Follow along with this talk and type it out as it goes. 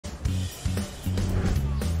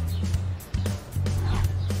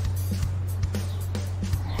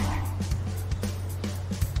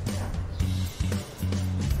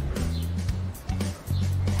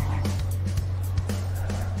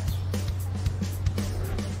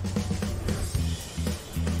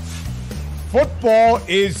Football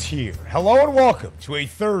is here. Hello and welcome to a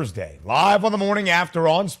Thursday, live on the morning after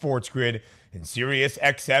on Sports Grid in Sirius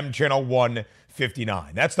XM Channel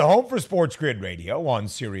 159. That's the home for Sports Grid Radio on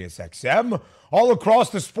Sirius XM, all across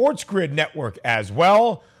the Sports Grid network as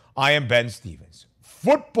well. I am Ben Stevens.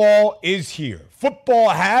 Football is here. Football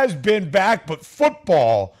has been back, but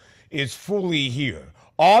football is fully here.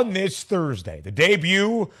 On this Thursday, the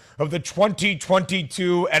debut of the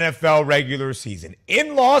 2022 NFL regular season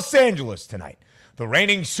in Los Angeles tonight, the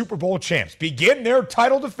reigning Super Bowl champs begin their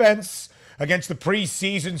title defense against the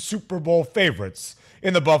preseason Super Bowl favorites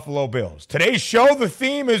in the Buffalo Bills. Today's show, the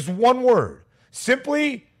theme is one word,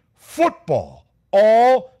 simply football,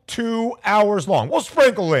 all 2 hours long. We'll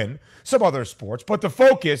sprinkle in some other sports, but the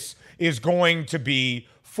focus is going to be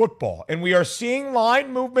football. And we are seeing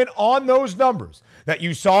line movement on those numbers that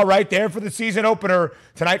you saw right there for the season opener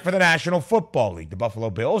tonight for the National Football League. The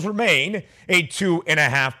Buffalo Bills remain a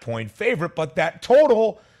 2.5-point favorite, but that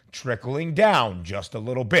total trickling down just a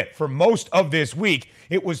little bit. For most of this week,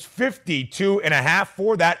 it was 52.5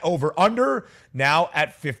 for that over-under, now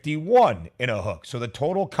at 51 in a hook. So the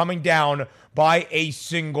total coming down by a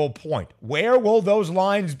single point. Where will those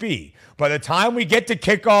lines be by the time we get to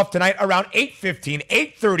kickoff tonight around 8:15,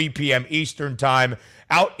 8:30 p.m. Eastern Time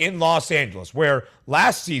out in Los Angeles, where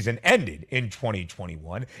last season ended in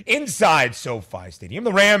 2021 inside SoFi Stadium?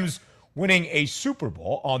 The Rams winning a Super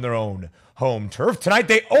Bowl on their own home turf. Tonight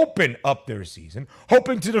they open up their season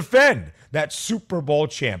hoping to defend that Super Bowl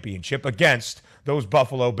championship against those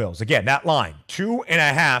Buffalo Bills. Again, that line,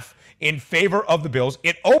 2.5 in favor of the Bills.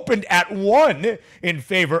 It opened at 1 in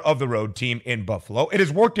favor of the road team in Buffalo. It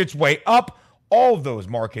has worked its way up. All of those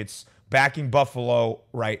markets backing Buffalo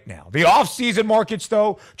right now. The offseason markets,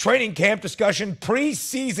 though, training camp discussion,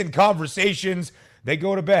 preseason conversations, they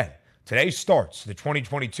go to bed. Today starts the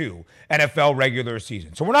 2022 NFL regular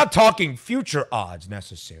season. So we're not talking future odds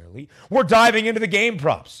necessarily. We're diving into the game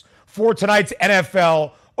props for tonight's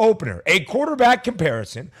NFL opener, a quarterback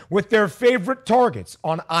comparison with their favorite targets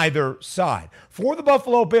on either side. For the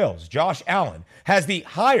Buffalo Bills, Josh Allen has the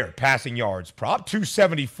higher passing yards prop,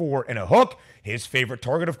 274 and a hook. His favorite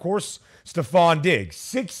target, of course, Stephon Diggs,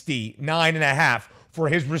 69.5 for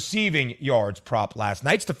his receiving yards prop last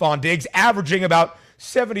night. Stephon Diggs averaging about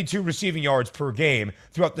 72 receiving yards per game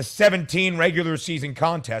throughout the 17 regular season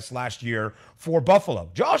contests last year for Buffalo.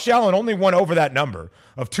 Josh Allen only went over that number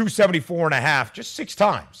of 274.5 just 6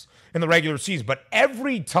 times in the regular season, but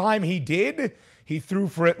every time he did, he threw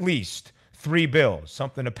for at least 3 Bills.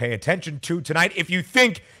 Something to pay attention to tonight if you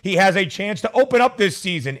think he has a chance to open up this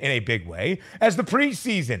season in a big way as the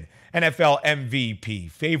preseason NFL MVP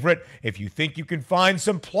favorite. If you think you can find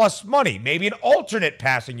some plus money, maybe an alternate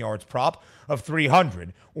passing yards prop of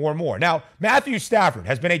 300 or more. Now, Matthew Stafford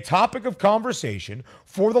has been a topic of conversation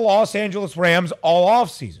for the Los Angeles Rams all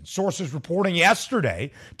offseason. Sources reporting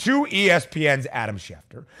yesterday to ESPN's Adam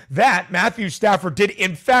Schefter that Matthew Stafford did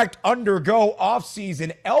in fact undergo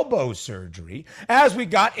offseason elbow surgery as we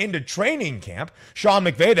got into training camp. Sean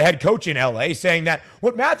McVay, the head coach in LA, saying that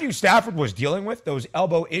what Matthew Stafford was dealing with, those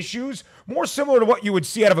elbow issues, more similar to what you would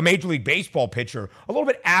see out of a Major League Baseball pitcher, a little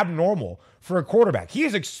bit abnormal for a quarterback. He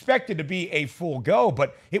is expected to be a full go,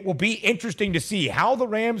 but it will be interesting to see how the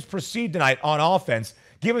Rams proceed tonight on offense,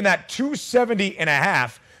 given that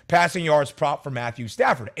 270.5 passing yards prop for Matthew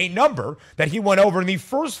Stafford, a number that he went over in the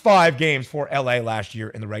first 5 games for LA last year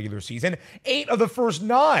in the regular season, 8 of the first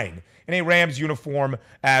 9 in a Rams uniform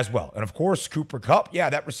as well. And of course, Cooper Kupp,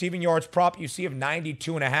 that receiving yards prop you see of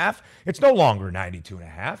 92.5, it's no longer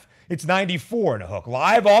 92.5. It's 94 and a hook.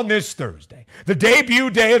 Live on this Thursday, the debut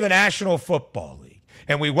day of the National Football League.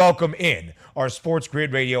 And we welcome in our Sports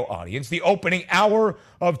Grid Radio audience, the opening hour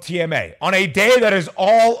of TMA, on a day that is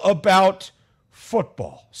all about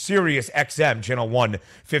football. Sirius XM Channel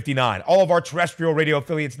 159. All of our terrestrial radio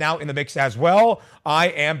affiliates now in the mix as well. I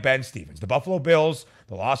am Ben Stevens. The Buffalo Bills,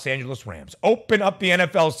 the Los Angeles Rams, open up the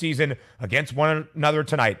NFL season against one another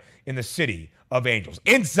tonight in the city of Angels,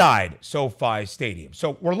 inside SoFi Stadium.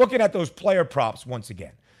 So we're looking at those player props once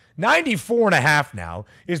again. 94.5 now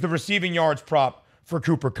is the receiving yards prop for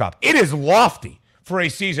Cooper Kupp. It is lofty for a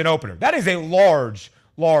season opener. That is a large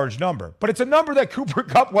number. But it's a number that Cooper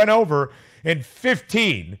Kupp went over in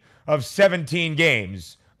 15 of 17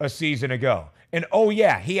 games a season ago. And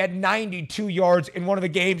he had 92 yards in one of the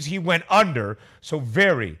games he went under. So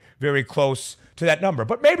very, very close to that number.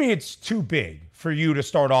 But maybe it's too big for you to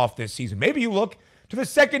start off this season. Maybe you look to the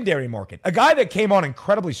secondary market. A guy that came on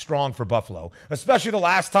incredibly strong for Buffalo, especially the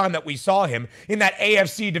last time that we saw him in that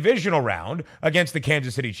AFC divisional round against the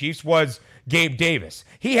Kansas City Chiefs, was Gabe Davis.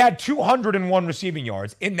 He had 201 receiving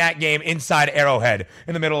yards in that game inside Arrowhead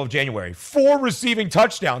in the middle of January. 4 receiving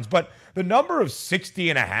touchdowns, but the number of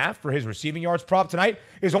 60.5 for his receiving yards prop tonight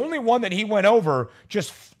is only one that he went over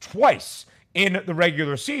just twice in the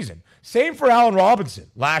regular season. Same for Allen Robinson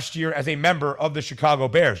last year as a member of the Chicago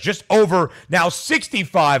Bears. Just over now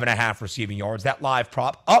 65.5 receiving yards. That live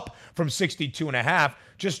prop up from 62.5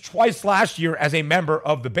 just twice last year as a member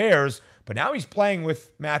of the Bears. But now he's playing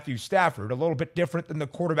with Matthew Stafford, a little bit different than the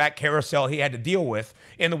quarterback carousel he had to deal with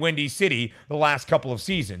in the Windy City the last couple of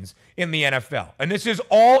seasons in the NFL. And this is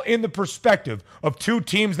all in the perspective of two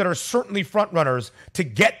teams that are certainly frontrunners to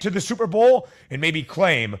get to the Super Bowl and maybe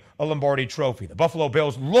claim a Lombardi trophy. The Buffalo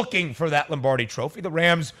Bills looking for that Lombardi trophy. The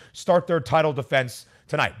Rams start their title defense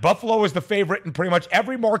tonight. Buffalo is the favorite in pretty much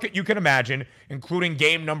every market you can imagine, including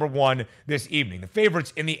game number 1 this evening. The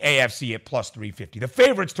favorites in the AFC at plus 350. The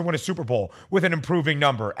favorites to win a Super Bowl with an improving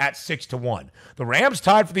number at 6-1. The Rams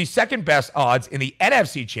tied for the second best odds in the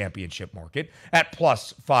NFC Championship market at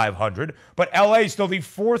plus 500. But LA still the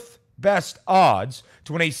 4th best odds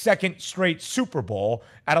to win a second straight Super Bowl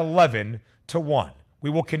at 11-1. We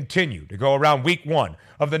will continue to go around week 1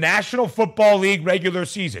 of the National Football League regular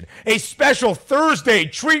season. A special Thursday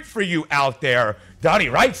treat for you out there. Donnie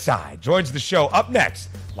Rightside joins the show up next,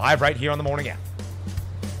 live right here on the Morning After.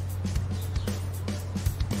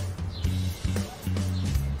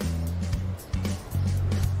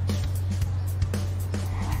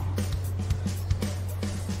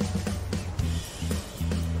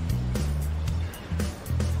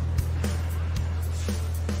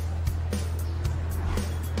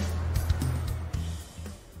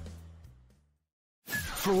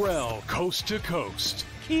 Pharrell, coast to coast.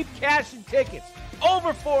 Keep cashing tickets.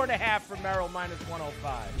 Over 4.5 for Merrill, minus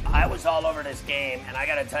 105. I was all over this game, and I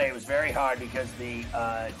got to tell you, it was very hard because the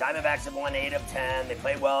Diamondbacks have won 8 of 10. They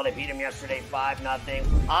played well. They beat them yesterday 5-0.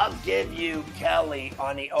 I'll give you Kelly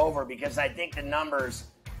on the over because I think the numbers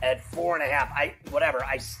at 4.5.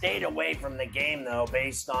 I stayed away from the game, though,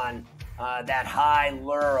 based on that high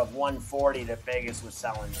lure of 140 that Vegas was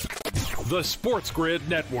selling. The Sports Grid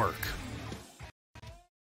Network.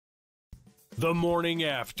 The Morning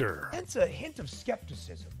After. It's a hint of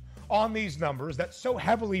skepticism on these numbers that so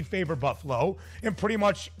heavily favor Buffalo in pretty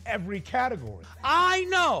much every category. I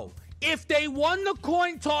know. If they won the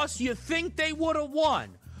coin toss, you think they would have won.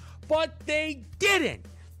 But they didn't.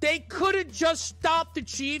 They could have just stopped the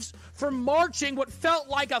Chiefs from marching what felt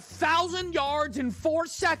like 1,000 yards in 4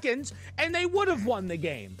 seconds, and they would have won the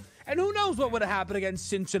game. And who knows what would have happened against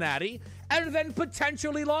Cincinnati and then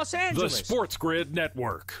potentially Los Angeles. The Sports Grid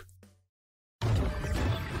Network.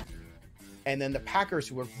 And then the Packers,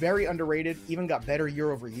 who were very underrated, even got better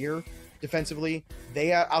year over year defensively.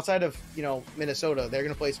 They outside of Minnesota, they're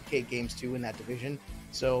going to play some cake games too in that division.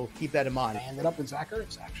 So keep that in mind. I ended up in Zach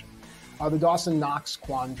Ertz, actually. The Dawson Knox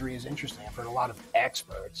quandary is interesting. I've heard a lot of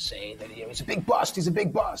experts say that he's a big bust. He's a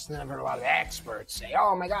big bust. And then I've heard a lot of experts say,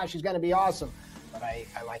 "Oh my gosh, he's going to be awesome." But I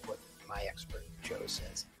like what my expert Joe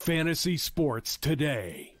says. Fantasy sports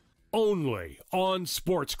today. Only on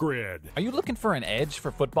Sports Grid. Are you looking for an edge for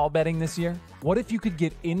football betting this year? What if you could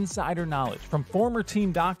get insider knowledge from former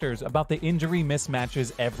team doctors about the injury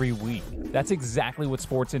mismatches every week? That's exactly what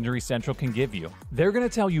Sports Injury Central can give you. They're going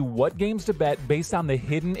to tell you what games to bet based on the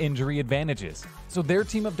hidden injury advantages. So their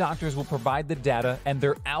team of doctors will provide the data, and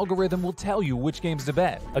their algorithm will tell you which games to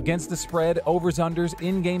bet. Against the spread, overs, unders,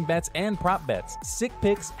 in-game bets, and prop bets, Sick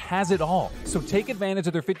Picks has it all. So take advantage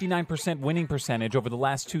of their 59% winning percentage over the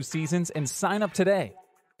last 2 seasons and sign up today.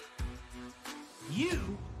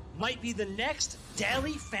 You might be the next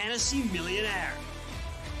daily fantasy millionaire.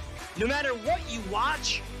 No matter what you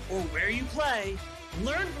watch or where you play,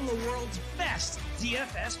 learn from the world's best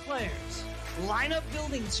DFS players. Lineup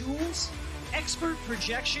building tools, expert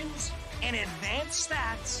projections, and advanced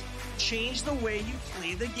stats change the way you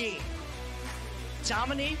play the game.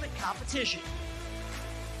 Dominate the competition.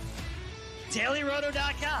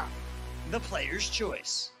 DailyRoto.com, the player's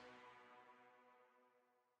choice.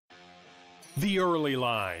 The Early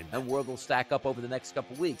Line. And where they'll stack up over the next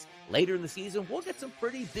couple weeks. Later in the season, we'll get some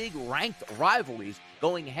pretty big ranked rivalries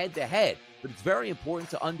going head-to-head. But it's very important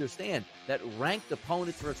to understand that ranked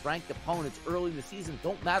opponents versus ranked opponents early in the season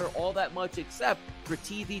don't matter all that much except for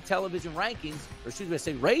TV television rankings, or excuse me, I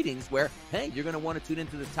say ratings, where, hey, you're going to want to tune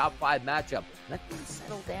into the top 5 matchup. Let things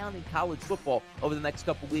settle down in college football over the next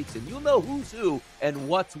couple weeks, and you'll know who's who and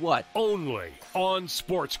what's what. Only on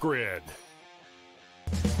Sports Grid.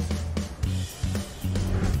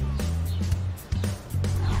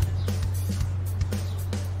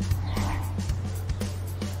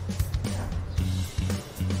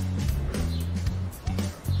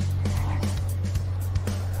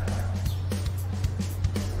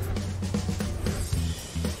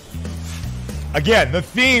 Again, the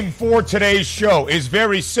theme for today's show is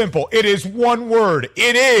very simple. It is one word.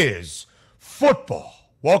 It is football.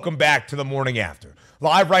 Welcome back to the Morning After.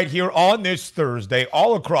 Live right here on this Thursday,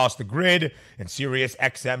 all across the grid and Sirius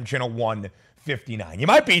XM Channel 159. You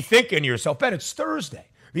might be thinking to yourself, Ben, it's Thursday.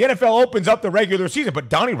 The NFL opens up the regular season, but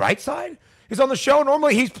Donnie Rightside is on the show.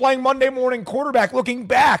 Normally he's playing Monday morning quarterback, looking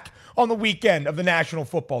back on the weekend of the National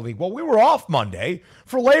Football League. Well, we were off Monday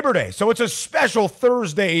for Labor Day, so it's a special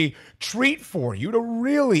Thursday treat for you to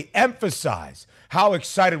really emphasize how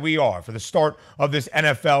excited we are for the start of this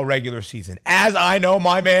NFL regular season, as I know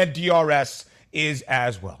my man DRS is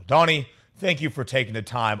as well. Donnie, thank you for taking the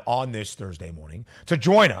time on this Thursday morning to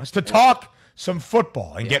join us to talk some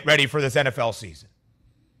football and get ready for this NFL season.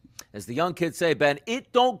 As the young kids say, Ben,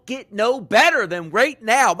 it don't get no better than right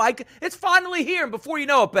now. Mike, it's finally here, and before you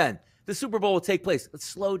know it, Ben, the Super Bowl will take place. Let's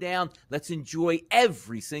slow down. Let's enjoy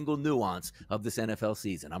every single nuance of this NFL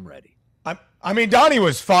season. I'm ready. I mean, Donnie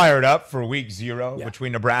was fired up for week 0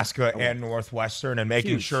 between Nebraska and Northwestern and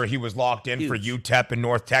making sure he was locked in for UTEP in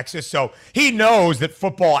North Texas. So he knows that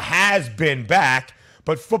football has been back,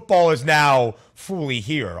 but football is now fully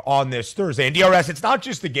here on this Thursday. And DRS, it's not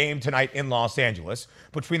just the game tonight in Los Angeles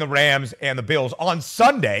between the Rams and the Bills. On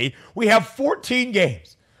Sunday, we have 14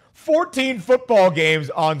 games. 14 football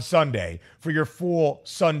games on Sunday for your full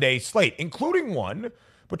Sunday slate, including one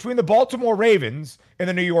between the Baltimore Ravens and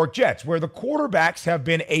the New York Jets, where the quarterbacks have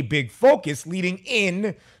been a big focus leading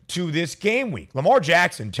in to this game week. Lamar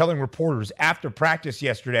Jackson telling reporters after practice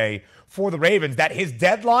yesterday for the Ravens that his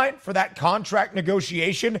deadline for that contract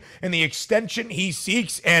negotiation and the extension he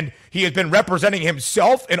seeks, and he has been representing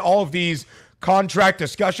himself in all of these contract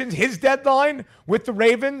discussions, his deadline with the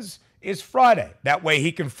Ravens is Friday. That way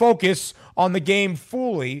he can focus on the game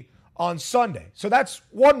fully on Sunday. So that's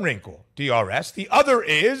one wrinkle, DRS. The other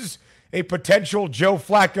is a potential Joe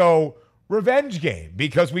Flacco revenge game,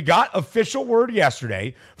 because we got official word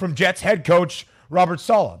yesterday from Jets head coach Robert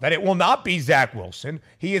Saleh that it will not be Zach Wilson.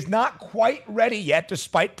 He is not quite ready yet,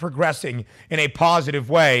 despite progressing in a positive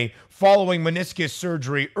way following meniscus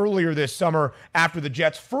surgery earlier this summer after the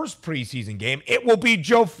Jets' first preseason game. It will be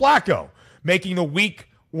Joe Flacco making the week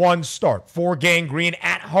 1 start for Gang Green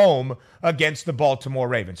at home against the Baltimore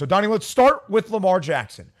Ravens. So, Donnie, let's start with Lamar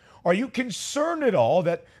Jackson. Are you concerned at all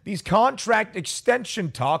that these contract extension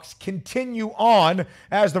talks continue on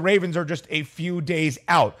as the Ravens are just a few days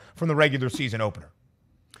out from the regular season opener?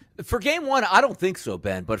 For game 1, I don't think so,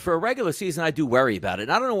 Ben. But for a regular season, I do worry about it.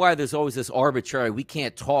 And I don't know why there's always this arbitrary, we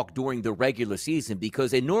can't talk during the regular season,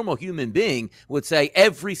 because a normal human being would say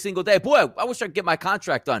every single day, boy, I wish I could get my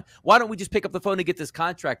contract done. Why don't we just pick up the phone and get this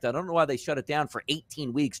contract done? I don't know why they shut it down for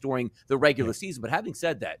 18 weeks during the regular season. But having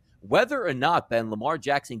said that, whether or not, Ben, Lamar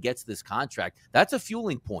Jackson gets this contract, that's a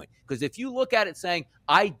fueling point. Because if you look at it saying,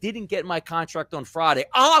 I didn't get my contract on Friday,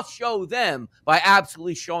 I'll show them by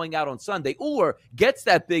absolutely showing out on Sunday, or gets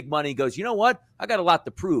that big money and goes, you know what? I got a lot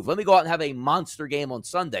to prove. Let me go out and have a monster game on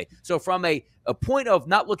Sunday. So from a point of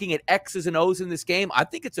not looking at X's and O's in this game, I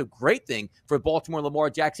think it's a great thing for Baltimore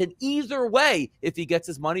Lamar Jackson either way, if he gets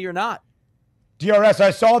his money or not. DRS, I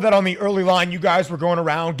saw that on the early line, you guys were going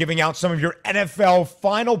around giving out some of your NFL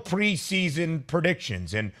final preseason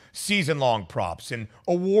predictions and season-long props and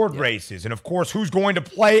award races, and, of course, who's going to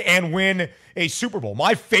play and win a Super Bowl.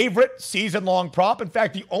 My favorite season-long prop, in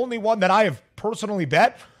fact, the only one that I have personally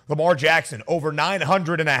bet, Lamar Jackson, over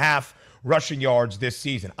 900.5 rushing yards this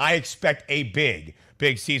season. I expect a big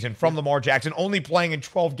season from Lamar Jackson, only playing in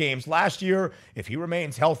 12 games last year. If he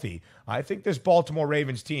remains healthy, I think this Baltimore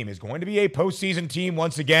Ravens team is going to be a postseason team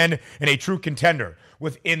once again and a true contender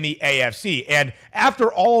within the AFC. And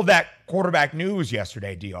after all of that quarterback news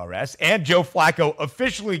yesterday, DRS, and Joe Flacco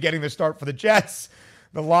officially getting the start for the Jets,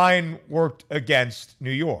 the line worked against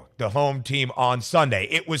New York, the home team, on Sunday.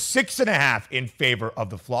 It was 6.5 in favor of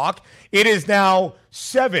the Flock. It is now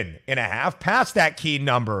 7.5, past that key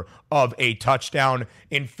number of a touchdown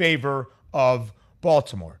in favor of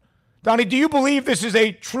Baltimore. Donnie, do you believe this is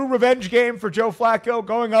a true revenge game for Joe Flacco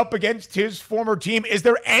going up against his former team? Is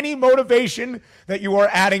there any motivation that you are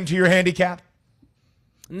adding to your handicap?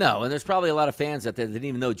 No, and there's probably a lot of fans out there that didn't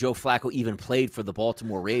even know Joe Flacco even played for the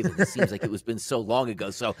Baltimore Ravens. It seems like it was been so long ago.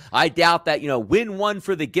 So I doubt that, win one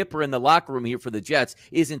for the Gipper in the locker room here for the Jets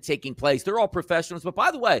isn't taking place. They're all professionals. But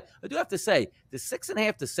by the way, I do have to say, the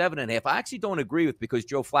 6.5 to 7.5, I actually don't agree with, because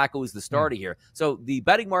Joe Flacco is the starter here. So the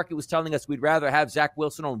betting market was telling us we'd rather have Zach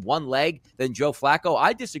Wilson on one leg than Joe Flacco.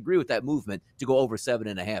 I disagree with that movement to go over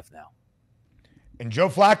 7.5 now. And Joe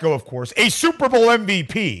Flacco, of course, a Super Bowl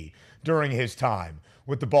MVP during his time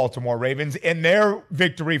with the Baltimore Ravens in their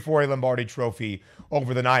victory for a Lombardi Trophy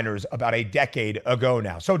over the Niners about a decade ago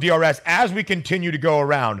now. So, DRS, as we continue to go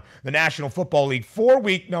around the National Football League for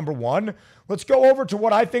week number 1, let's go over to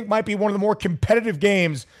what I think might be one of the more competitive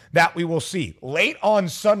games that we will see late on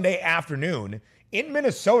Sunday afternoon in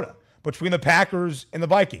Minnesota between the Packers and the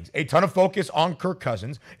Vikings. A ton of focus on Kirk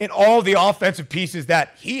Cousins and all the offensive pieces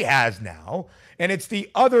that he has now. And it's the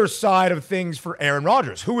other side of things for Aaron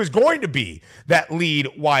Rodgers, who is going to be that lead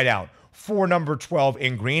wideout for number 12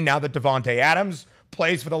 in green now that Devontae Adams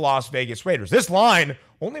plays for the Las Vegas Raiders. This line,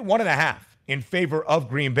 only 1.5 in favor of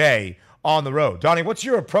Green Bay on the road. Donnie, what's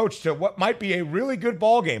your approach to what might be a really good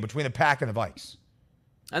ball game between the Pack and the Vikes?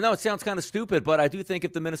 I know it sounds kind of stupid, but I do think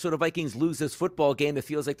if the Minnesota Vikings lose this football game, it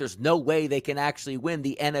feels like there's no way they can actually win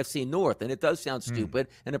the NFC North. And it does sound stupid,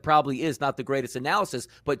 and it probably is not the greatest analysis,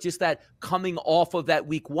 but just that coming off of that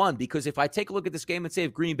week 1. Because if I take a look at this game and say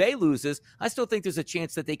if Green Bay loses, I still think there's a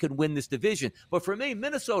chance that they could win this division. But for me,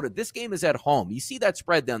 Minnesota, this game is at home. You see that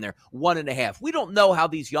spread down there, 1.5. We don't know how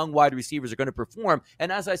these young wide receivers are going to perform.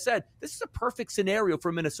 And as I said, this is a perfect scenario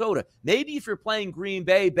for Minnesota. Maybe if you're playing Green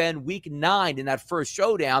Bay, Ben, week 9 in that first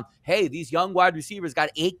showdown, hey, these young wide receivers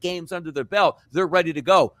got 8 games under their belt. They're ready to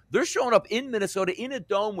go. They're showing up in Minnesota in a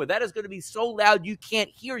dome where that is going to be so loud you can't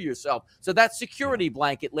hear yourself. So that security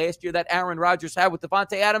blanket last year that Aaron Rodgers had with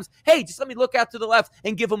Devontae Adams, hey, just let me look out to the left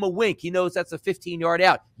and give him a wink. He knows that's a 15-yard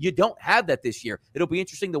out. You don't have that this year. It'll be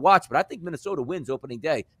interesting to watch, but I think Minnesota wins opening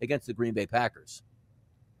day against the Green Bay Packers.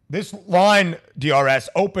 This line, DRS,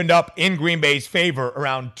 opened up in Green Bay's favor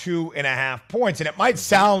around 2.5 points. And it might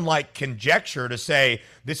sound like conjecture to say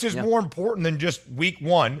this is more important than just week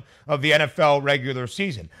 1 of the NFL regular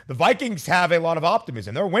season. The Vikings have a lot of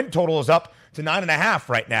optimism. Their win total is up to 9.5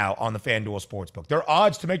 right now on the FanDuel Sportsbook. Their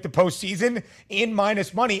odds to make the postseason in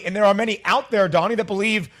minus money. And there are many out there, Donnie, that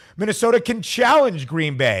believe Minnesota can challenge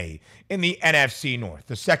Green Bay in the NFC North,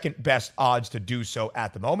 the second best odds to do so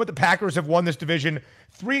at the moment. The Packers have won this division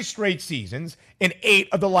 3 straight seasons in 8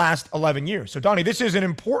 of the last 11 years. So, Donnie, this is an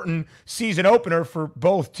important season opener for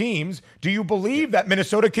both teams. Do you believe that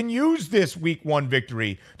Minnesota can use this week 1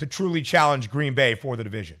 victory to truly challenge Green Bay for the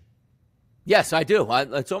division? Yes, I do.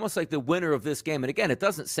 It's almost like the winner of this game. And again, it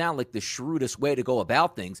doesn't sound like the shrewdest way to go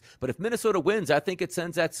about things. But if Minnesota wins, I think it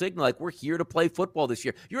sends that signal like we're here to play football this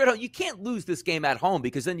year. You're at home. You can't lose this game at home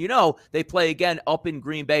because then they play again up in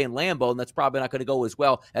Green Bay and Lambeau, and that's probably not going to go as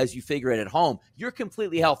well as you figure it at home. You're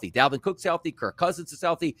completely healthy. Dalvin Cook's healthy. Kirk Cousins is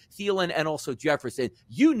healthy. Thielen and also Jefferson.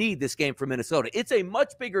 You need this game for Minnesota. It's a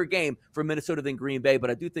much bigger game for Minnesota than Green Bay, but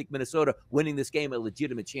I do think Minnesota winning this game a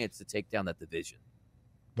legitimate chance to take down that division.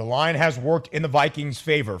 The line has worked in the Vikings'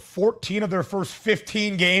 favor. 14 of their first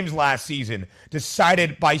 15 games last season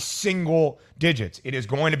decided by single digits. It is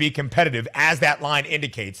going to be competitive, as that line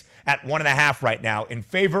indicates, at 1.5 right now in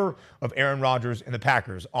favor of Aaron Rodgers and the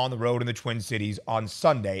Packers on the road in the Twin Cities on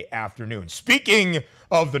Sunday afternoon. Speaking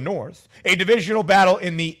of the North, a divisional battle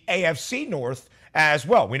in the AFC North as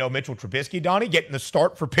well. We know Mitchell Trubisky, Donnie, getting the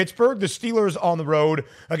start for Pittsburgh. The Steelers on the road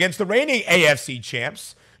against the reigning AFC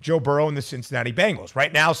champs, Joe Burrow and the Cincinnati Bengals.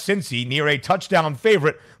 Right now, Cincy near a touchdown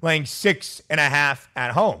favorite, laying 6.5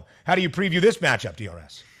 at home. How do you preview this matchup,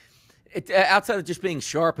 DRS? Outside of just being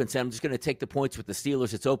sharp and saying, I'm just going to take the points with the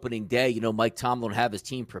Steelers, it's opening day. Mike Tomlin will have his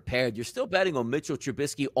team prepared. You're still betting on Mitchell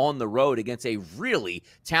Trubisky on the road against a really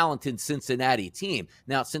talented Cincinnati team.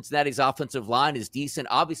 Now, Cincinnati's offensive line is decent.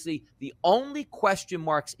 Obviously, the only question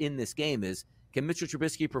marks in this game is, can Mitchell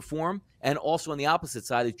Trubisky perform? And also on the opposite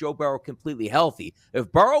side, is Joe Burrow completely healthy? If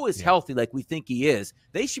Burrow is healthy like we think he is,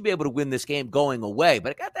 they should be able to win this game going away.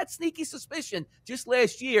 But I got that sneaky suspicion just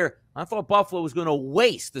last year. I thought Buffalo was going to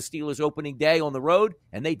waste the Steelers opening day on the road,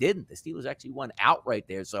 and they didn't. The Steelers actually won outright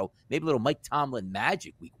there. So maybe a little Mike Tomlin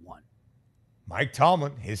magic week 1. Mike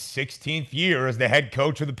Tomlin, his 16th year as the head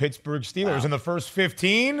coach of the Pittsburgh Steelers. Wow. In the first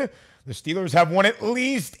 15, the Steelers have won at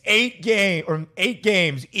least 8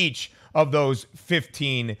 games each of those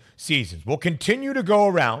 15 seasons. We'll continue to go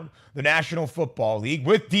around the National Football League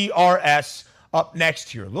with DRS up next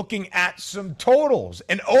here, looking at some totals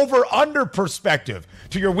and over-under perspective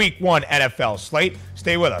to your Week 1 NFL slate.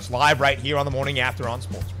 Stay with us live right here on the Morning After on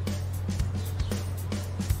Sports.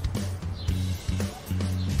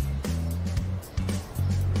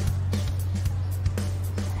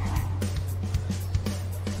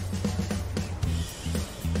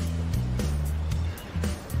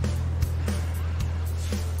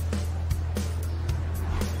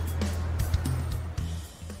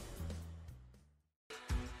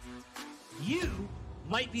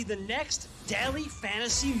 Might be the next daily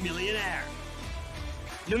fantasy millionaire.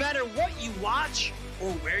 No matter what you watch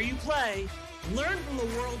or where you play, Learn from the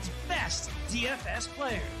world's best DFS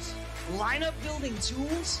players. Lineup building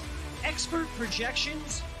tools, expert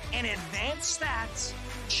projections, and advanced stats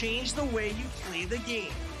change the way you play the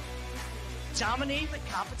game. Dominate the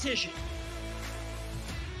competition.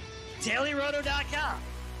 DailyRoto.com,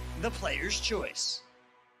 the player's choice.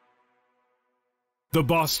 The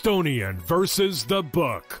Bostonian versus the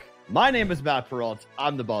book. My name is Matt Peralt.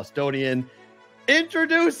 I'm the Bostonian.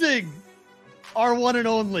 Introducing our one and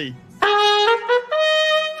only.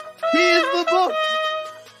 He is the book.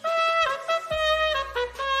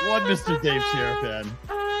 One Mr. Dave Sheridan.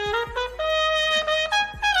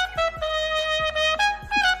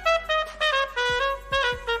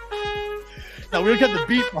 Now, we're going to get the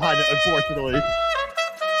beat behind it, unfortunately.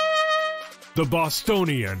 The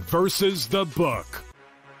Bostonian versus the book.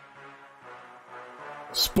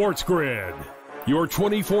 Sports Grid, your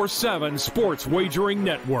 24/7 sports wagering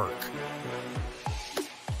network.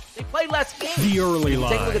 They play less games. The early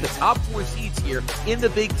line. Take a look at the top 4 seeds here in the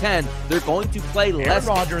Big Ten. They're going to play less. Aaron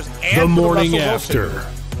Rodgers and the morning Russell after.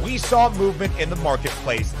 Wilson. We saw movement in the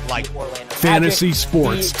marketplace like Orlando Fantasy Magic.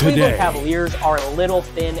 sports the today. Cleveland Cavaliers are a little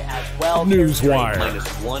thin as well. Newswire. Minus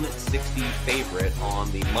 160 favorite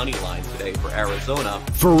on the money line today for Arizona.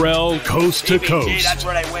 Pharrell coast to PBG, coast. that's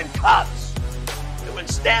where they win cups. They win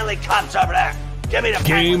Stanley Cups over there. Give me the Game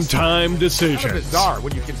Penguins. time Kind of decisions. bizarre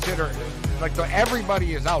when you consider, like,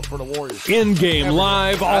 everybody is out for the Warriors. In-game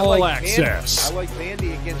live I all like access. I like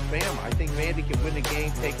Vandy against Bam. I think Vandy can win the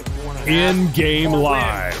game, take it 4.5. In-game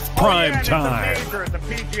live. Prime time. The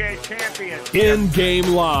PGA champion. In-game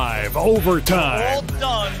live. Overtime.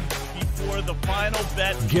 done before the final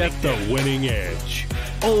bet. Get the winning edge.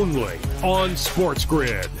 Only on Sports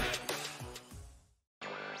Grid.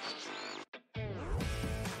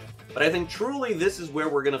 But I think truly this is where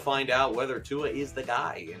we're going to find out whether Tua is the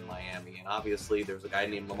guy in Miami. And obviously there's a guy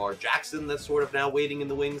named Lamar Jackson that's sort of now waiting in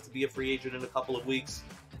the wings to be a free agent in a couple of weeks.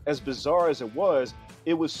 As bizarre as it was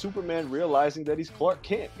Superman realizing that he's Clark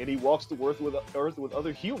Kent and he walks the earth with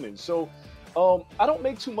other humans. So I don't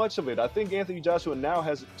make too much of it. I think Anthony Joshua now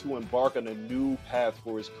has to embark on a new path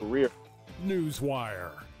for his career.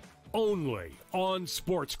 Newswire. Only on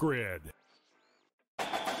Sports Grid.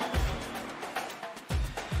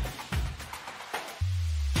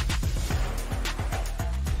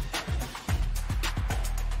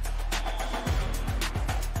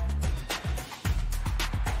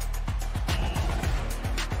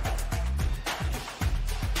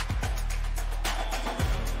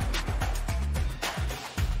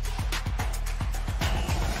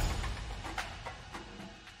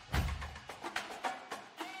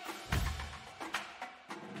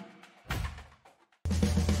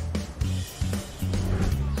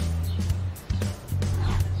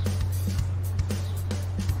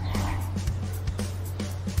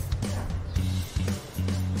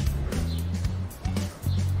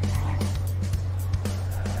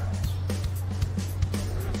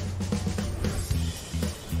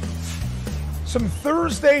 Some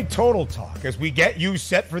Thursday total talk as we get you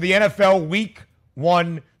set for the NFL Week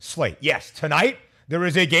 1 slate. Yes, tonight there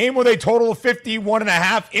is a game with a total of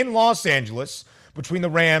 51.5 in Los Angeles between the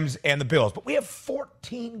Rams and the Bills. But we have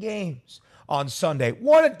 14 games on Sunday,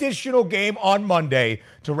 one additional game on Monday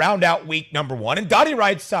to round out week number 1. And Donnie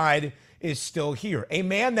Rightside is still here, a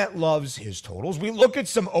man that loves his totals. We look at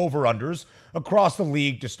some over-unders across the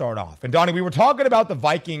league to start off. And Donnie, we were talking about the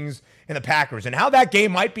Vikings and the Packers and how that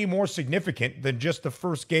game might be more significant than just the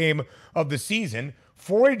first game of the season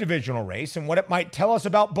for a divisional race and what it might tell us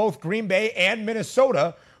about both Green Bay and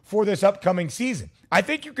Minnesota for this upcoming season. I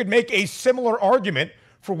think you could make a similar argument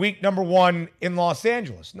for week number 1 in Los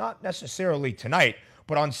Angeles, not necessarily tonight,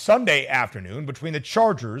 but on Sunday afternoon between the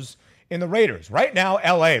Chargers and the Raiders. Right now,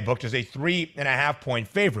 LA booked as a 3.5-point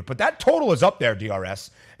favorite, but that total is up there,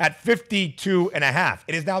 DRS, at 52.5.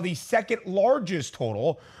 It is now the second largest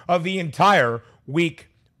total of the entire week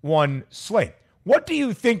 1 slate. What do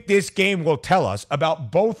you think this game will tell us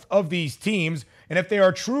about both of these teams and if they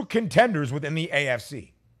are true contenders within the AFC?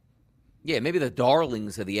 Yeah, maybe the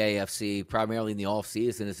darlings of the AFC, primarily in the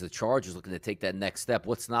offseason, is the Chargers looking to take that next step.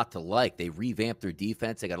 What's not to like? They revamped their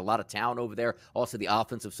defense. They got a lot of talent over there. Also, the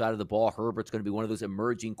offensive side of the ball, Herbert's going to be one of those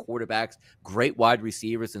emerging quarterbacks, great wide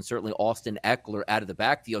receivers, and certainly Austin Eckler out of the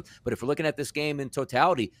backfield. But if we're looking at this game in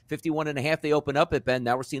totality, 51.5 they open up at, Ben.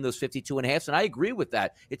 Now we're seeing those 52.5s, and I agree with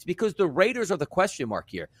that. It's because the Raiders are the question mark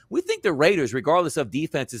here. We think the Raiders, regardless of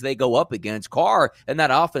defenses they go up against, Carr and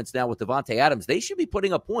that offense now with Devontae Adams, they should be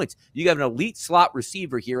putting up points. You got have an elite slot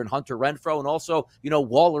receiver here in Hunter Renfrow and also,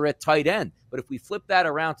 Waller at tight end. But if we flip that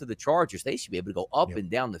around to the Chargers, they should be able to go up and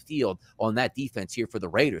down the field on that defense here for the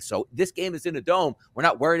Raiders. So this game is in a dome. We're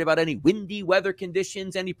not worried about any windy weather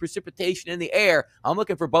conditions, any precipitation in the air. I'm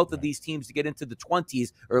looking for both of these teams to get into the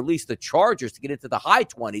 20s, or at least the Chargers to get into the high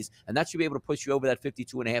 20s, and that should be able to push you over that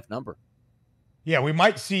 52.5 number. Yeah, we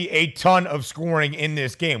might see a ton of scoring in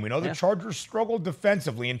this game. We know the Chargers struggled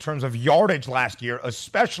defensively in terms of yardage last year,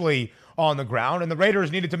 especially on the ground, and the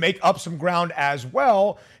Raiders needed to make up some ground as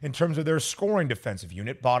well in terms of their scoring defensive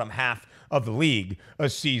unit, bottom half of the league a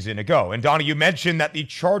season ago. And Donnie, you mentioned that the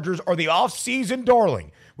Chargers are the off-season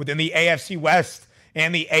darling within the AFC West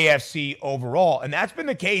and the AFC overall. And that's been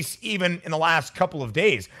the case even in the last couple of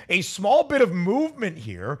days. A small bit of movement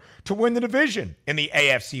here to win the division in the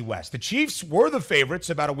AFC West. The Chiefs were the favorites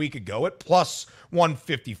about a week ago at plus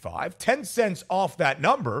 155, 10 cents off that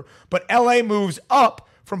number, but LA moves up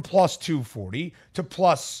from plus 240 to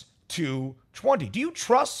plus 220. Do you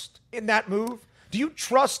trust in that move? Do you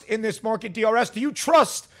trust in this market, DRS? Do you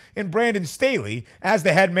trust in Brandon Staley as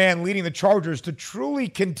the head man leading the Chargers to truly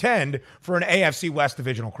contend for an AFC West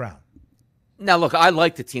divisional crown? Now, look, I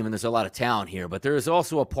like the team, and there's a lot of talent here, but there is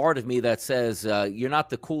also a part of me that says you're not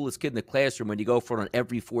the coolest kid in the classroom when you go for it on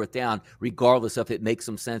every fourth down, regardless if it makes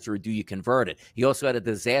some sense or do you convert it. He also had a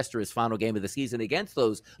disastrous final game of the season against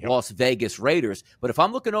those Las Vegas Raiders. But if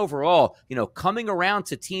I'm looking overall, coming around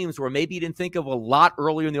to teams where maybe you didn't think of a lot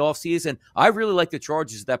earlier in the offseason, I really like the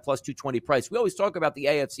Chargers at that plus 220 price. We always talk about the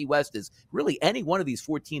AFC West as really any one of these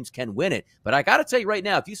four teams can win it. But I got to tell you right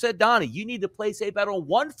now, if you said, Donnie, you need to place a bet on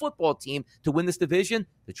one football team to win this division,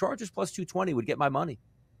 the Chargers plus 220 would get my money.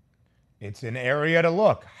 It's an area to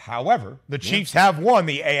look. However, the Chiefs have won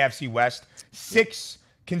the AFC West 6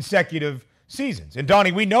 consecutive seasons. And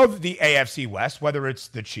Donnie, we know that the AFC West, whether it's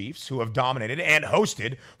the Chiefs who have dominated and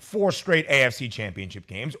hosted 4 straight AFC championship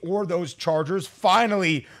games, or those Chargers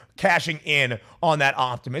finally cashing in on that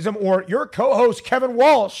optimism, or your co-host Kevin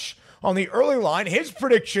Walsh on the early line, his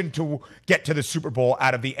prediction to get to the Super Bowl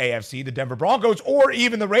out of the AFC, the Denver Broncos, or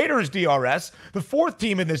even the Raiders, DRS, the fourth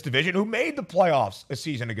team in this division who made the playoffs a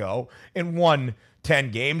season ago and won 10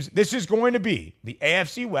 games. This is going to be the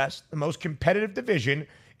AFC West, the most competitive division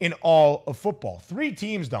in all of football. 3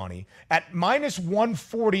 teams, Donnie, at minus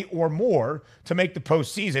 140 or more to make the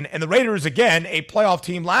postseason. And the Raiders, again, a playoff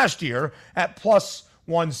team last year at plus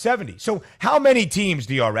 170. So how many teams,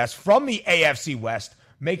 DRS, from the AFC West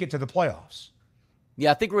make it to the playoffs?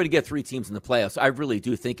 Yeah, I think we're going to get 3 teams in the playoffs. I really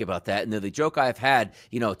do think about that. And the joke I've had,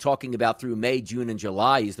 talking about through May, June, and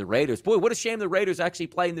July is the Raiders. Boy, what a shame the Raiders actually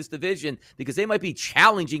play in this division, because they might be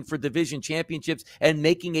challenging for division championships and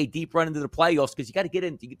making a deep run into the playoffs, because you got to get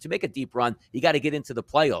in. To make a deep run, you got to get into the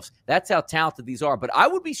playoffs. That's how talented these are. But I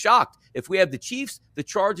would be shocked if we have the Chiefs, the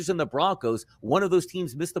Chargers, and the Broncos, one of those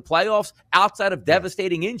teams miss the playoffs outside of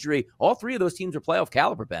devastating injury. All 3 of those teams are playoff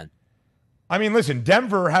caliber, Ben. I mean, listen,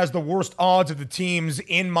 Denver has the worst odds of the teams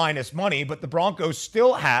in minus money, but the Broncos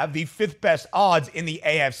still have the 5th best odds in the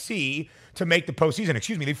AFC to make the postseason.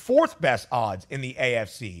 Excuse me, the 4th best odds in the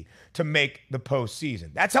AFC to make the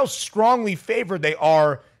postseason. That's how strongly favored they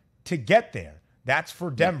are to get there. That's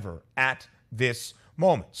for Denver at this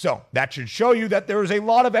moment. So that should show you that there is a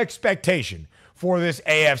lot of expectation for this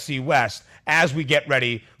AFC West as we get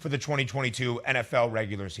ready for the 2022 NFL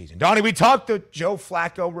regular season. Donnie, we talked the Joe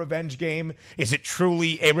Flacco revenge game. Is it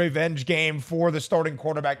truly a revenge game for the starting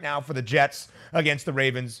quarterback now for the Jets against the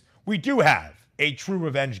Ravens? We do have a true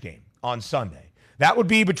revenge game on Sunday. That would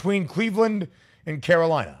be between Cleveland and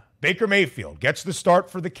Carolina. Baker Mayfield gets the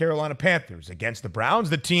start for the Carolina Panthers against the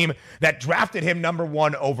Browns, the team that drafted him number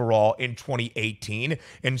 1 overall in 2018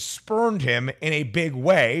 and spurned him in a big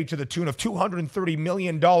way to the tune of $230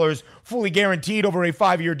 million fully guaranteed over a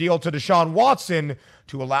 5-year deal to Deshaun Watson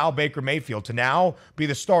to allow Baker Mayfield to now be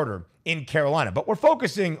the starter in Carolina. But we're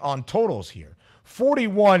focusing on totals here.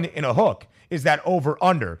 41 in a hook is that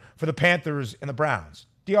over-under for the Panthers and the Browns.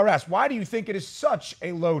 DRS, why do you think it is such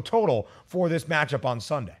a low total for this matchup on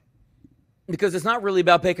Sunday? Because it's not really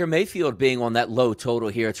about Baker Mayfield being on that low total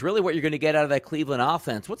here. It's really what you're going to get out of that Cleveland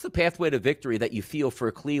offense. What's the pathway to victory that you feel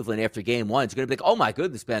for Cleveland after game 1? It's going to be like, oh my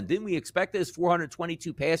goodness, Ben, didn't we expect this?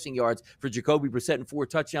 422 passing yards for Jacoby Brissett and 4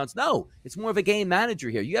 touchdowns. No, it's more of a game manager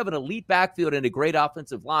here. You have an elite backfield and a great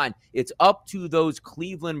offensive line. It's up to those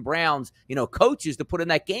Cleveland Browns, coaches to put in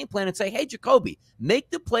that game plan and say, hey, Jacoby, make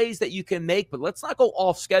the plays that you can make, but let's not go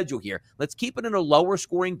off schedule here. Let's keep it in a lower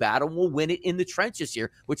scoring battle, and we'll win it in the trenches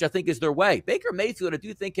here, which I think is their way. tonight. Baker Mayfield, I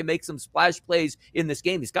do think, can make some splash plays in this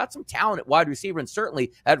game. He's got some talent at wide receiver and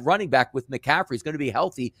certainly at running back with McCaffrey. He's going to be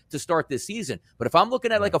healthy to start this season. But if I'm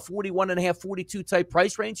looking at like a 41.5, 42 type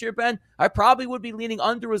price range here, Ben, I probably would be leaning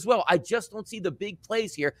under as well. I just don't see the big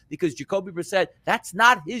plays here because Jacoby Brissett, that's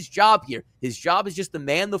not his job here. His job is just to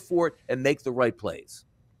man the fort and make the right plays.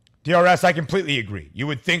 DRS, I completely agree. You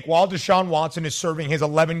would think while Deshaun Watson is serving his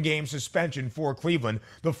 11-game suspension for Cleveland,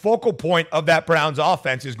 the focal point of that Browns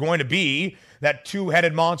offense is going to be that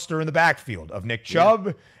two-headed monster in the backfield of Nick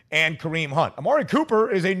Chubb and Kareem Hunt. Amari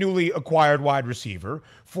Cooper is a newly acquired wide receiver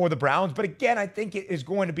for the Browns, but again, I think it is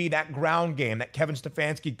going to be that ground game that Kevin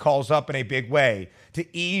Stefanski calls up in a big way to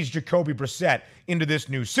ease Jacoby Brissett into this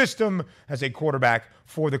new system as a quarterback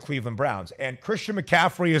for the Cleveland Browns. And Christian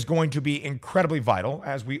McCaffrey is going to be incredibly vital,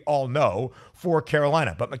 as we all know, for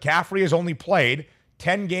Carolina. But McCaffrey has only played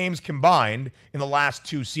 10 games combined in the last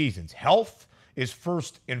 2 seasons. Health is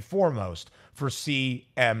first and foremost for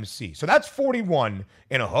CMC. So that's 41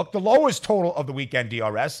 in a hook. The lowest total of the weekend,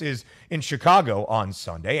 DRS, is in Chicago on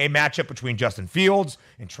Sunday, a matchup between Justin Fields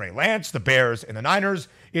and Trey Lance, the Bears and the Niners.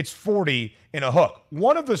 It's 40 in a hook.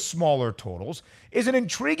 One of the smaller totals is an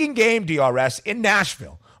intriguing game, DRS, in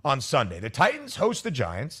Nashville on Sunday. The Titans host the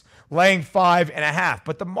Giants, laying 5.5,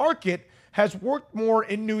 but the market has worked more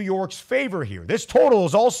in New York's favor here. This total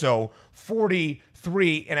is also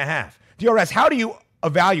 43.5. DRS, how do you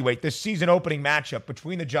evaluate this season opening matchup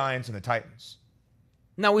between the Giants and the Titans?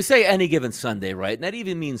 Now, we say any given Sunday, right? And that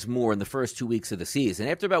even means more in the first 2 weeks of the season.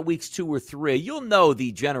 After about weeks 2 or 3, you'll know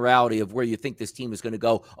the generality of where you think this team is going to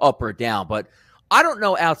go up or down. But I don't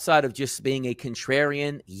know, outside of just being a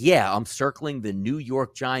contrarian, I'm circling the New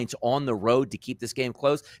York Giants on the road to keep this game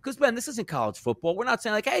close. Because, Ben, this isn't college football. We're not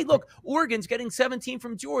saying like, hey, look, Oregon's getting 17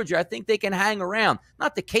 from Georgia. I think they can hang around.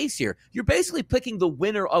 Not the case here. You're basically picking the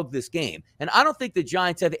winner of this game. And I don't think the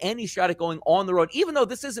Giants have any shot at going on the road, even though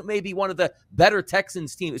this isn't maybe one of the better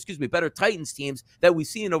Titans teams that we've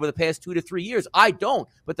seen over the past 2 to 3 years. I don't.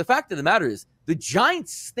 But the fact of the matter is the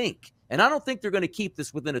Giants stink. And I don't think they're going to keep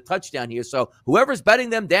this within a touchdown here. So whoever's betting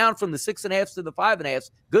them down from the 6.5s to the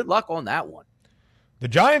 5.5s, good luck on that one. The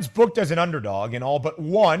Giants booked as an underdog in all but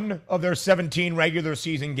one of their 17 regular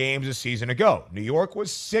season games a season ago. New York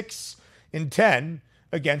was 6-10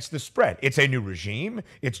 against the spread. It's a new regime.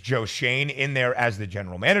 It's Joe Shane in there as the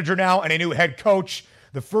general manager now and a new head coach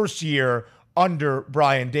the first year under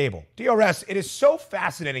Brian Dable. DRS, it is so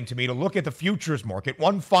fascinating to me to look at the futures market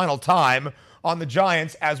one final time on the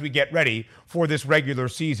Giants as we get ready for this regular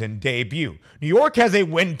season debut. New York has a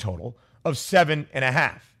win total of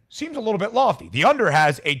 7.5. Seems a little bit lofty. The under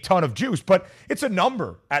has a ton of juice, but it's a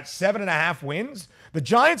number at 7.5 wins. The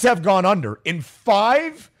Giants have gone under in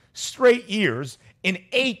 5 straight years in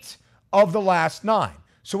 8 of the last 9.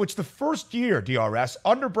 So it's the first year, DRS,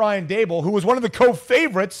 under Brian Dable, who was one of the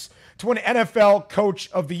co-favorites to an NFL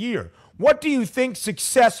Coach of the Year. What do you think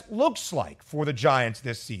success looks like for the Giants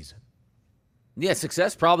this season? Yeah,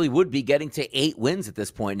 success probably would be getting to 8 wins at this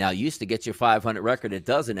point now. Used to get you a 500 record. It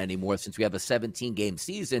doesn't anymore since we have a 17-game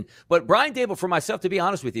season. But Brian Dable, for myself, to be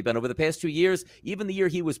honest with you, Ben, over the past 2 years, even the year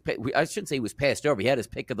he was, I shouldn't say he was passed over. He had his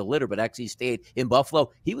pick of the litter, but actually stayed in Buffalo.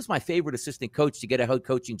 He was my favorite assistant coach to get a head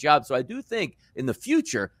coaching job. So I do think in the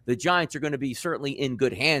future, the Giants are going to be certainly in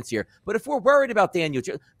good hands here. But if we're worried about Daniel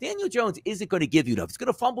Jones isn't going to give you enough. He's going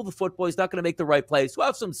to fumble the football. He's not going to make the right plays. He'll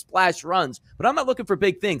have some splash runs, but I'm not looking for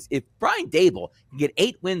big things. If Brian Dable can get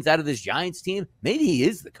 8 wins out of this Giants team, maybe he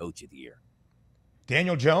is the coach of the year.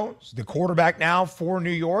 Daniel Jones, the quarterback now for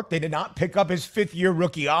New York. They did not pick up his 5th-year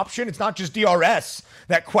rookie option. It's not just DRS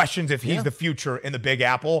that questions if he's the future in the Big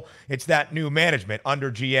Apple. It's that new management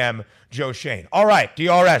under GM Joe Shane. All right,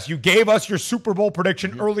 DRS, you gave us your Super Bowl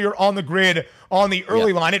prediction earlier on the grid on the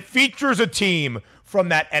early line. It features a team from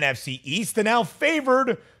that NFC East, the now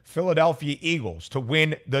favored Philadelphia Eagles to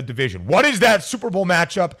win the division. What is that Super Bowl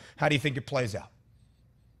matchup? How do you think it plays out?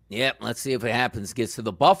 Yep, let's see if it happens. Gets to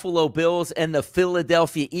the Buffalo Bills and the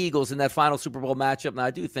Philadelphia Eagles in that final Super Bowl matchup. Now,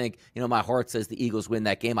 I do think, my heart says the Eagles win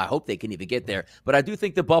that game. I hope they can even get there. But I do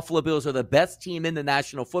think the Buffalo Bills are the best team in the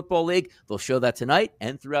National Football League. They'll show that tonight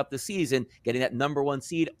and throughout the season, getting that number 1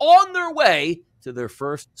 seed on their way to their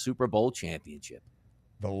first Super Bowl championship.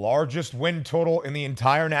 The largest win total in the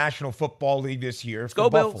entire National Football League this year for Go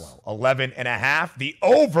Buffalo, Bills. 11.5. The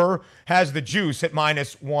over has the juice at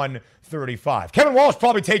 -135. Kevin Walsh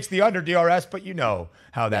probably takes the under, DRS, but you know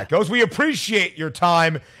how that goes. We appreciate your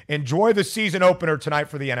time. Enjoy the season opener tonight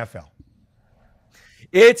for the NFL.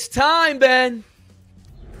 It's time, Ben.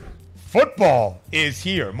 Football is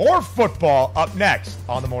here. More football up next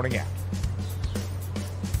on the Morning After.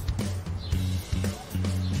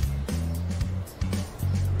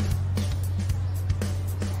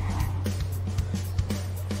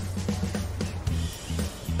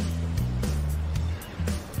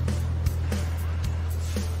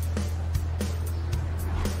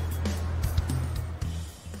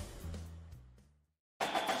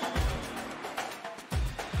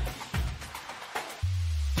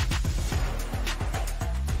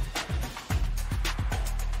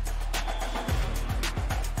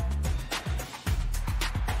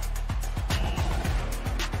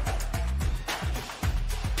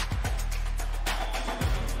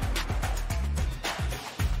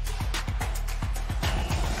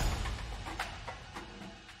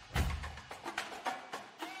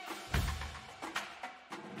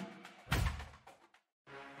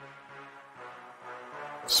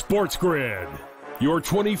 Sports Grid, your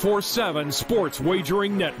 24/7 sports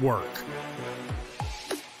wagering network.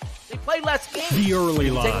 They play less games. The early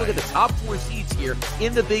line. Take a look at the top 4 seeds here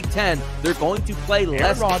in the Big Ten. They're going to play less.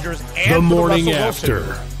 Aaron Rodgers and the morning Russell after.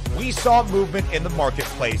 Wilson. We saw movement in the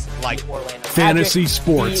marketplace like Fantasy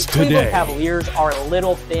Sports the Today. Cleveland Cavaliers are a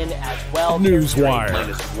little thin as well. Newswire.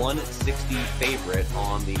 Minus 160 favorite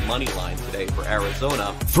on the money line today for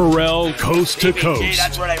Arizona. Pharrell Coast to BBG, Coast.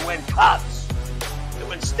 that's where they win cups. They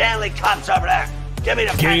win Stanley Cups over there. Give me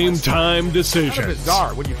the Game Penguins. time Kind of decisions.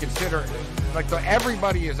 bizarre when you consider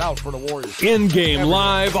everybody is out for the Warriors. In-game Everybody.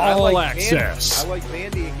 live I all like access. Vandy. I like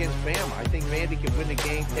Vandy against Bama. I think Vandy can win the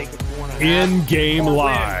game, take a 4.5. In-game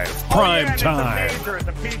live. Prime time.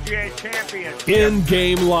 The PGA champion.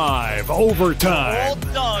 In-game live. All Overtime.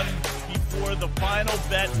 done before the final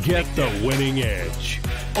bet. Get the winning edge.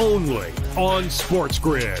 Only on Sports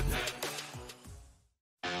Grid.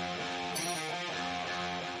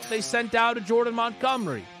 They sent out a Jordan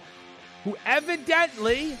Montgomery, who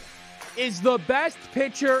evidently is the best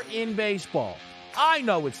pitcher in baseball. I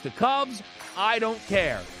know it's the Cubs. I don't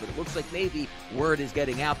care. But it looks like maybe word is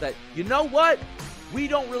getting out that, you know what? We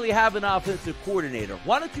don't really have an offensive coordinator.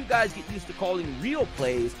 Why don't you guys get used to calling real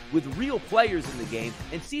plays with real players in the game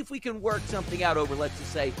and see if we can work something out over, let's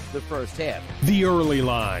just say, the first half. The early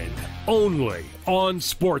line. Only on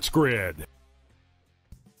Sports Grid.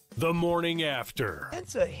 The morning after.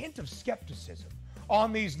 That's a hint of skepticism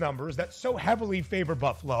on these numbers that so heavily favor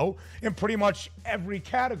Buffalo in pretty much every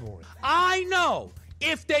category. I know.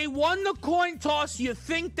 If they won the coin toss, you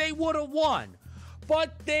think they would have won.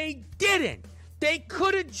 But they didn't. They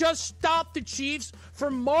could have just stopped the Chiefs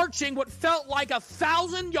from marching what felt like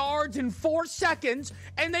 1,000 yards in 4 seconds,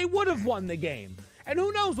 and they would have won the game. And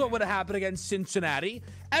who knows what would have happened against Cincinnati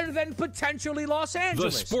and then potentially Los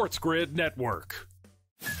Angeles. The Sports Grid Network.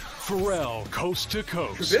 Pharrell Coast to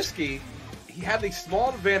Coast. Trubisky, he had the small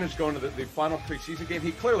advantage going to the final preseason game.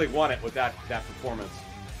 He clearly won it with that performance.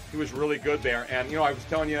 He was really good there. And, I was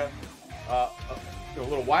telling you a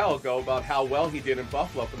little while ago about how well he did in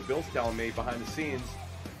Buffalo for the Bills, telling me behind the scenes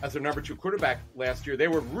as their number 2 quarterback last year. They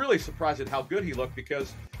were really surprised at how good he looked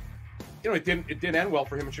because, it didn't end well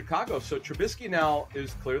for him in Chicago. So Trubisky now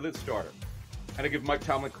is clearly the starter. And I give Mike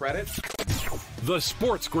Tomlin credit. The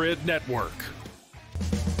Sports Grid Network.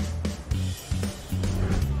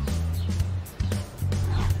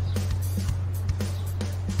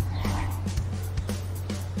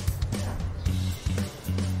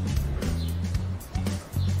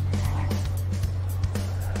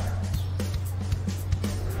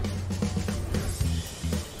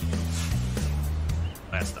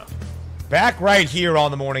 Back right here on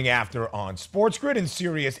the morning after on Sports Grid and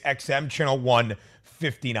Sirius XM channel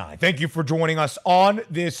 159. Thank you for joining us on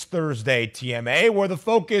this Thursday TMA, where the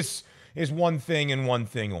focus is one thing and one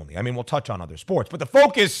thing only. I mean, we'll touch on other sports, but the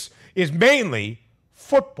focus is mainly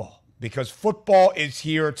football, because football is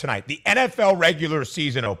here tonight. The NFL regular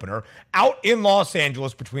season opener out in Los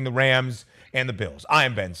Angeles between the Rams and the Bills. I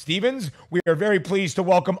am Ben Stevens. We are very pleased to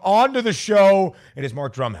welcome onto the show, it is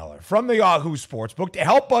Mark Drumheller from the Yahoo Sportsbook to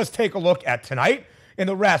help us take a look at tonight and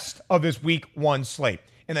the rest of this Week 1 slate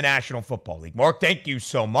in the National Football League. Mark, thank you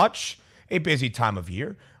so much. A busy time of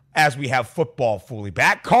year as we have football fully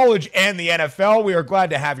back, college and the NFL. We are glad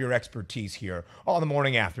to have your expertise here on the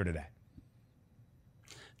morning after today.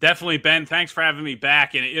 Definitely, Ben. Thanks for having me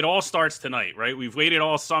back. And it all starts tonight, right? We've waited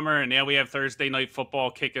all summer, and now we have Thursday night football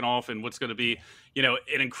kicking off, and what's going to be, an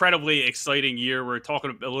incredibly exciting year. We were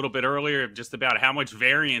talking a little bit earlier just about how much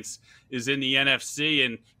variance is in the NFC,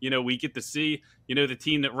 and, we get to see, the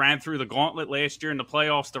team that ran through the gauntlet last year in the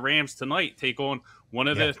playoffs, the Rams, tonight take on one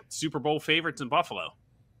of the Super Bowl favorites in Buffalo.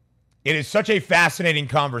 It is such a fascinating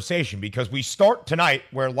conversation because we start tonight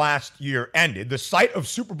where last year ended, the site of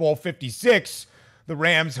Super Bowl 56, the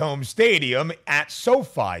Rams' home stadium at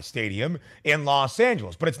SoFi Stadium in Los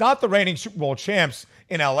Angeles. But it's not the reigning Super Bowl champs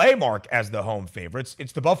in LA, Mark, as the home favorites.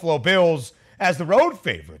 It's the Buffalo Bills as the road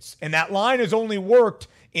favorites. And that line has only worked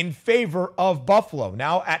in favor of Buffalo.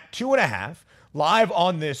 Now at 2.5, live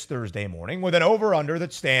on this Thursday morning with an over-under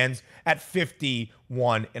that stands at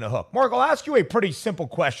 51 and a hook. Mark, I'll ask you a pretty simple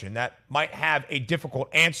question that might have a difficult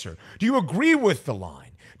answer. Do you agree with the line?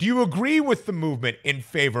 Do you agree with the movement in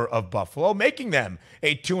favor of Buffalo, making them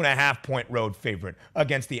a 2.5-point road favorite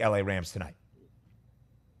against the LA Rams tonight?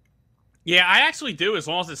 Yeah, I actually do, as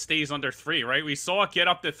long as it stays under 3, right? We saw it get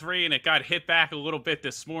up to 3, and it got hit back a little bit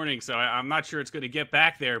this morning, so I'm not sure it's going to get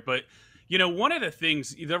back there. But, One of the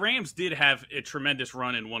things, the Rams did have a tremendous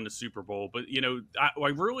run and won the Super Bowl, but, I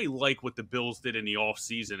really like what the Bills did in the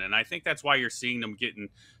offseason, and I think that's why you're seeing them getting,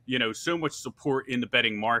 so much support in the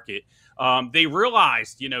betting market. They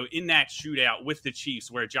realized, in that shootout with the Chiefs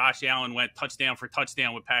where Josh Allen went touchdown for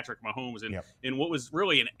touchdown with Patrick Mahomes in what was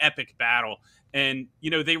really an epic battle. And,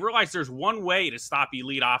 they realized there's one way to stop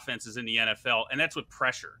elite offenses in the NFL, and that's with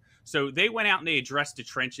pressure. So they went out and they addressed the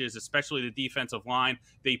trenches, especially the defensive line.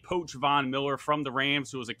 They poached Von Miller from the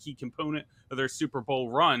Rams, who was a key component of their Super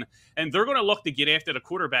Bowl run. And they're going to look to get after the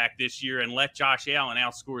quarterback this year and let Josh Allen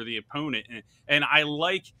outscore the opponent. And I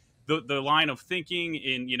like the line of thinking,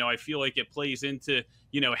 and, I feel like it plays into,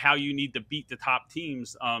 how you need to beat the top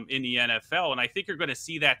teams in the NFL. And I think you're going to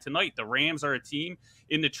see that tonight. The Rams are a team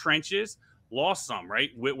in the trenches. Lost some, right?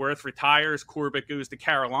 Whitworth retires, Corbett goes to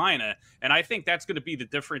Carolina, and I think that's going to be the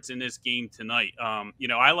difference in this game tonight.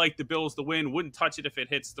 I like the Bills to win, wouldn't touch it if it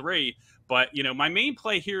hits 3, but, my main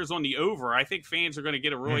play here is on the over. I think fans are going to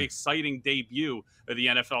get a really exciting debut of the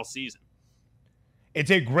NFL season.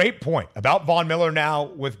 It's a great point about Von Miller now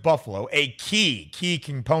with Buffalo, a key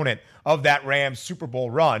component of that Rams Super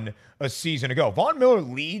Bowl run a season ago. Von Miller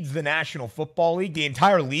leads the National Football League, the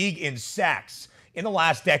entire league in sacks in the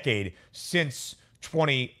last decade since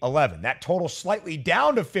 2011. That total slightly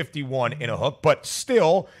down to 51 in a hook, but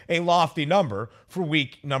still a lofty number for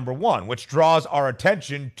week number 1, which draws our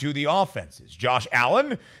attention to the offenses. Josh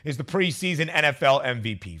Allen is the preseason NFL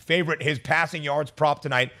MVP favorite. His passing yards prop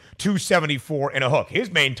tonight, 274 in a hook.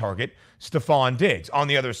 His main target, Stephon Diggs. On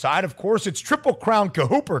the other side, of course, it's Triple Crown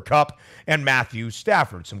Cahooper Cup and Matthew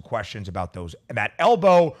Stafford. Some questions about that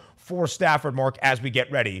elbow for Stafford, Mark, as we get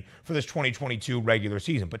ready for this 2022 regular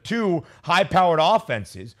season. But 2 high-powered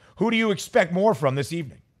offenses. Who do you expect more from this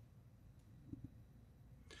evening?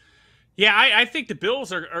 Yeah, I think the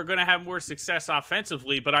Bills are going to have more success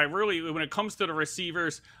offensively, but when it comes to the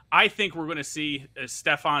receivers, I think we're going to see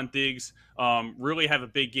Stephon Diggs really have a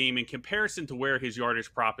big game in comparison to where his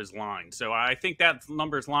yardage prop is lined. So I think that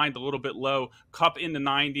number is lined a little bit low. Cup in the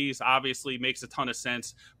 90s obviously makes a ton of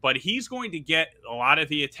sense, but he's going to get a lot of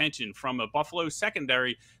the attention from a Buffalo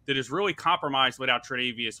secondary that is really compromised without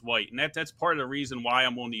Tre'Davious White. And that's part of the reason why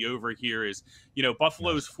I'm on the over here is,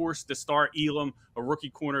 Buffalo's forced to start Elam, a rookie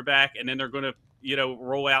cornerback, and then they're going to,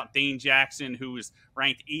 roll out Dane Jackson, who is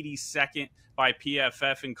ranked 82nd by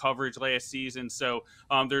PFF in coverage last season. So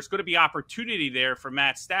there's going to be opportunity there for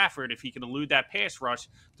Matt Stafford, if he can elude that pass rush,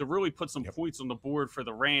 to really put some points on the board for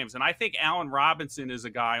the Rams. And I think Allen Robinson is a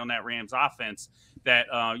guy on that Rams offense that,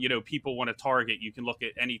 people want to target. You can look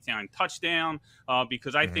at anytime touchdown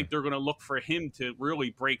because I think they're going to look for him to really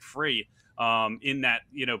break free in that,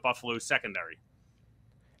 Buffalo secondary.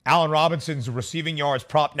 Allen Robinson's receiving yards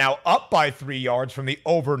prop now up by 3 yards from the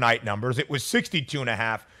overnight numbers. It was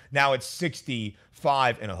 62.5. Now it's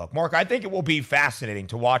 65 in a hook. Mark, I think it will be fascinating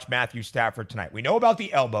to watch Matthew Stafford tonight. We know about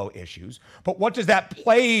the elbow issues, but what does that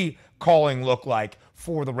play calling look like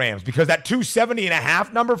for the Rams? Because that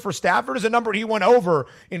 270.5 number for Stafford is a number he went over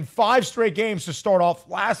in 5 straight games to start off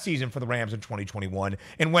last season for the Rams in 2021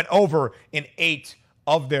 and went over in 8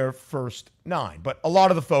 of their first 9. But a lot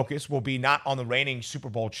of the focus will be not on the reigning Super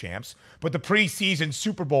Bowl champs, but the preseason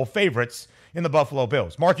Super Bowl favorites in the Buffalo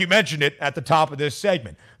Bills. Mark, you mentioned it at the top of this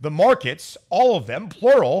segment. The markets, all of them,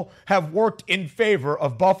 plural, have worked in favor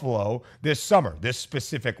of Buffalo this summer. This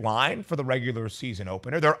specific line for the regular season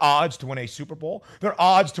opener, their odds to win a Super Bowl, their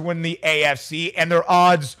odds to win the AFC, and their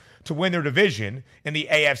odds to win their division in the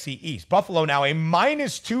AFC East. Buffalo now a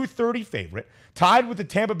minus 230 favorite, tied with the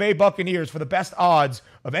Tampa Bay Buccaneers for the best odds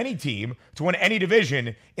of any team to win any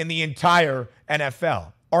division in the entire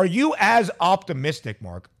NFL. Are you as optimistic,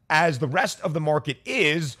 Mark, as the rest of the market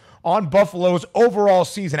is on Buffalo's overall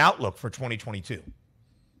season outlook for 2022?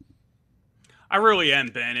 I really am,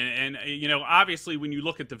 Ben. And obviously, when you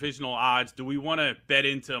look at divisional odds, do we want to bet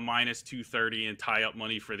into a minus 230 and tie up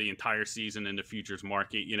money for the entire season in the futures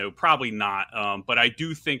market? Probably not. But I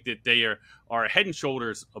do think that they are head and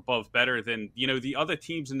shoulders above better than, the other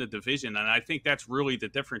teams in the division. And I think that's really the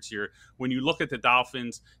difference here. When you look at the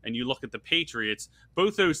Dolphins and you look at the Patriots,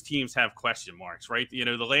 both those teams have question marks, right? The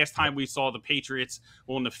last time we saw the Patriots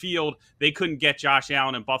on the field, they couldn't get Josh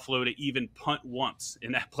Allen and Buffalo to even punt once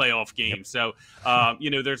in that playoff game. So,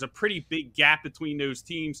 there's a pretty big gap between those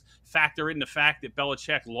teams. Factor in the fact that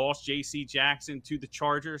Belichick lost J.C. Jackson to the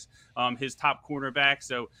Chargers, his top cornerback.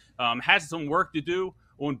 So has some work to do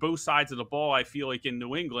on both sides of the ball, I feel like, in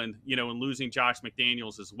New England, and losing Josh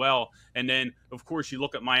McDaniels as well. And then, of course, you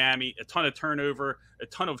look at Miami, a ton of turnover, a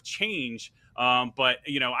ton of change But,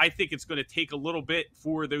 I think it's going to take a little bit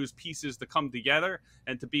for those pieces to come together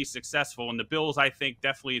and to be successful. And the Bills, I think,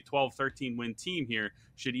 definitely a 12-13 win team here,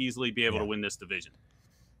 should easily be able to win this division.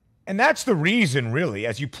 And that's the reason, really,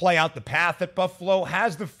 as you play out the path, that Buffalo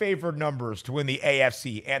has the favored numbers to win the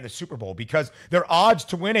AFC and the Super Bowl, because their odds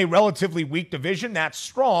to win a relatively weak division, that's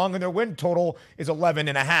strong, and their win total is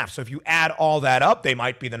 11.5. So if you add all that up, they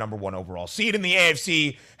might be the number one overall seed in the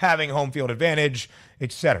AFC, having home field advantage,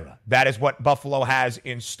 etc. That is what Buffalo has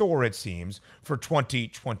in store, it seems, for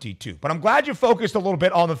 2022. But I'm glad you focused a little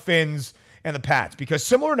bit on the Finns and the Pats, because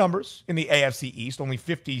similar numbers in the AFC East, only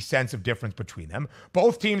 50 cents of difference between them.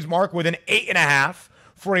 Both teams mark with an 8.5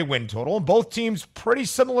 for a win total, and both teams pretty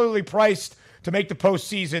similarly priced to make the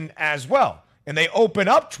postseason as well. And they open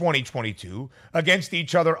up 2022 against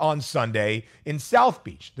each other on Sunday in South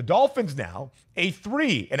Beach. The Dolphins now a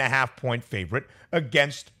 3.5-point favorite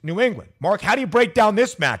against New England. Mark, how do you break down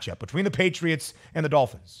this matchup between the Patriots and the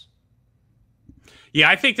Dolphins? Yeah,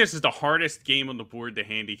 I think this is the hardest game on the board to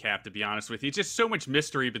handicap, to be honest with you. Just so much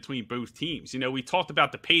mystery between both teams. We talked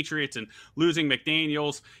about the Patriots and losing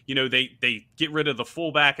McDaniels. They get rid of the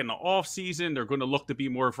fullback in the offseason. They're going to look to be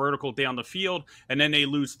more vertical down the field. And then they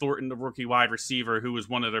lose Thornton, the rookie wide receiver, who was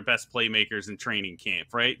one of their best playmakers in training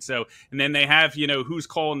camp, right? So, and then they have, who's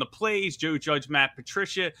calling the plays, Joe Judge, Matt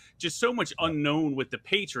Patricia. Just so much unknown with the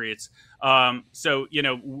Patriots. So,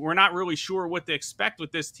 we're not really sure what to expect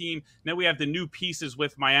with this team. Then we have the new pieces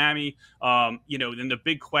with Miami. Then the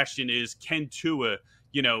big question is, can Tua,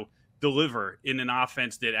 deliver in an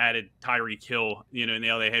offense that added Tyreek Hill, and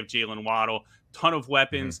now they have Jalen Waddle, ton of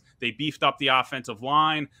weapons. They beefed up the offensive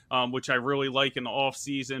line, which I really like in the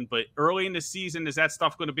offseason. But early in the season, is that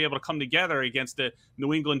stuff going to be able to come together against the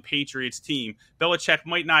New England Patriots team? Belichick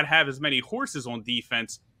might not have as many horses on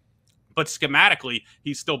defense, but schematically,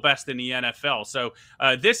 he's still best in the NFL. So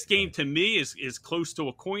this game, to me, is close to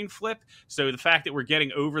a coin flip. So the fact that we're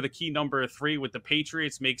getting over the key number of 3 with the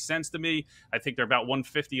Patriots makes sense to me. I think they're about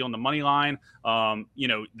 150 on the money line.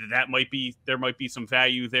 There might be some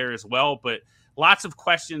value there as well. But lots of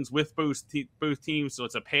questions with both teams, so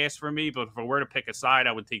it's a pass for me. But if I were to pick a side,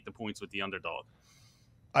 I would take the points with the underdog.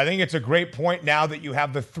 I think it's a great point now that you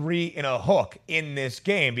have the 3 in a hook in this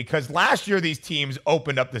game, because last year these teams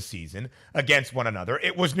opened up the season against one another.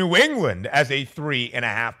 It was New England as a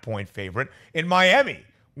 3.5-point favorite, and Miami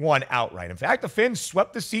won outright. In fact, the Finns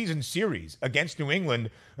swept the season series against New England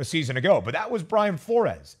a season ago, but that was Brian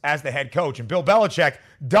Flores as the head coach, and Bill Belichick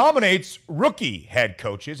dominates rookie head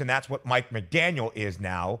coaches, and that's what Mike McDaniel is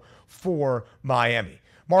now for Miami.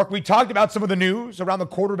 Mark, we talked about some of the news around the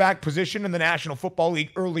quarterback position in the National Football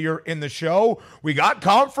League earlier in the show. We got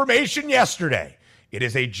confirmation yesterday. It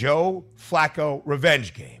is a Joe Flacco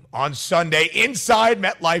revenge game on Sunday inside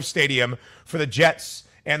MetLife Stadium for the Jets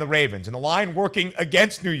and the Ravens. And the line working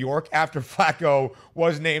against New York after Flacco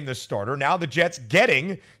was named the starter. Now the Jets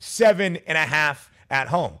getting 7.5 at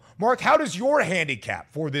home. Mark, how does your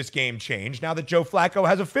handicap for this game change now that Joe Flacco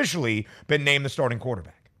has officially been named the starting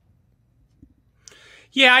quarterback?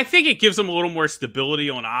 Yeah, I think it gives them a little more stability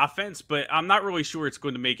on offense, but I'm not really sure it's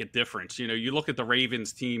going to make a difference. You look at the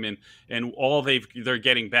Ravens team and all they're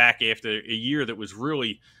getting back after a year that was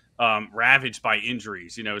really ravaged by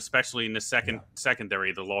injuries, especially in the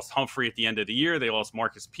secondary. They lost Humphrey at the end of the year. They lost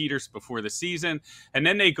Marcus Peters before the season. And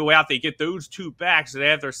then they go out, they get those 2 backs. They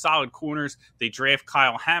have their solid corners. They draft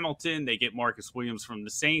Kyle Hamilton. They get Marcus Williams from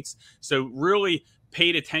the Saints. So really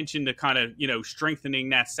paid attention to kind of, strengthening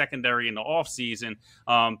that secondary in the offseason.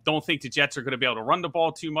 Don't think the Jets are going to be able to run the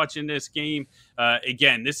ball too much in this game.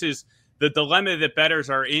 Again, this is the dilemma that bettors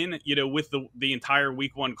are in, with the entire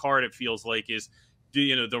week 1 card, it feels like, is,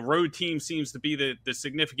 the road team seems to be the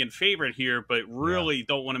significant favorite here, but really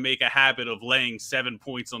don't want to make a habit of laying 7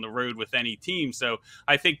 points on the road with any team. So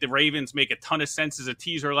I think the Ravens make a ton of sense as a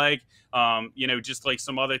teaser leg, just like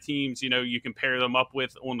some other teams, you can pair them up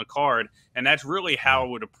with on the card. And that's really how I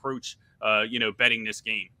would approach, betting this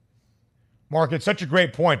game. Mark, it's such a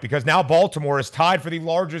great point, because now Baltimore is tied for the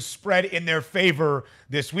largest spread in their favor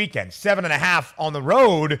this weekend. 7.5 on the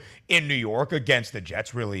road in New York against the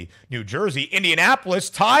Jets, really New Jersey. Indianapolis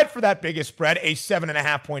tied for that biggest spread, a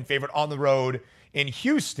 7.5-point favorite on the road in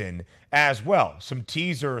Houston as well. Some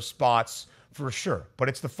teaser spots for sure. But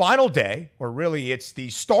it's the final day, or really it's the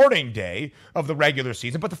starting day of the regular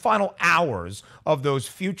season, but the final hours of those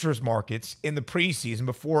futures markets in the preseason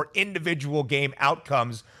before individual game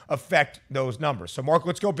outcomes affect those numbers. So, Mark,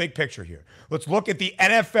 let's go big picture here. Let's look at the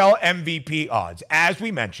NFL MVP odds. As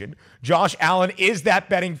we mentioned, Josh Allen is that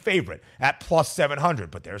betting favorite at plus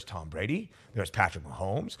 700, but there's Tom Brady, There's Patrick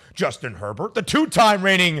Mahomes, Justin Herbert, the two-time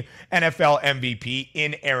reigning NFL MVP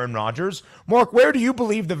in Aaron Rodgers. Mark, where do you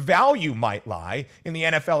believe the value might lie in the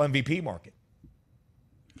NFL MVP market?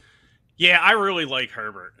 Yeah, I really like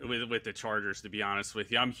Herbert with the Chargers, to be honest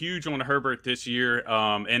with you. I'm huge on Herbert this year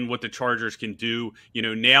and what the Chargers can do,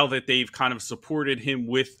 now that they've kind of supported him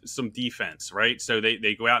with some defense, right? So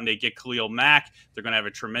they go out and they get Khalil Mack. They're going to have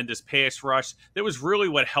a tremendous pass rush. That was really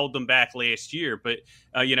what held them back last year. But,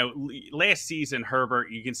 last season,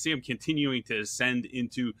 Herbert, you can see him continuing to ascend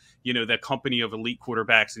into, the company of elite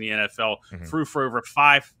quarterbacks in the NFL, threw for over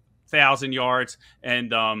 5,000 yards.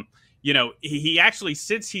 And, he actually,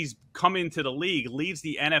 since he's come into the league, leads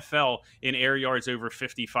the NFL in air yards over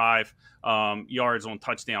 55 yards on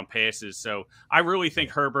touchdown passes. So I really think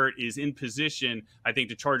Herbert is in position. I think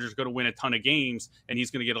the Chargers are going to win a ton of games, and he's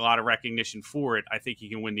going to get a lot of recognition for it. I think he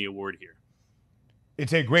can win the award here.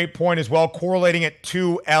 It's a great point as well, correlating it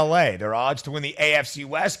to LA. Their odds to win the AFC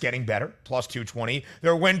West getting better, plus 220.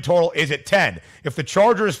 Their win total is at 10. If the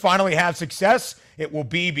Chargers finally have success, it will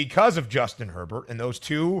be because of Justin Herbert, and those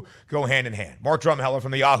two go hand in hand. Mark Drumheller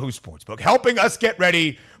from the Yahoo Sportsbook, helping us get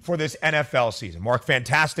ready for this NFL season. Mark,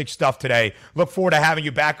 fantastic stuff today. Look forward to having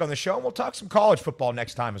you back on the show, and we'll talk some college football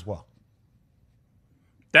next time as well.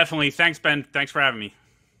 Definitely. Thanks, Ben. Thanks for having me.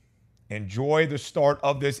 Enjoy the start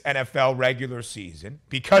of this NFL regular season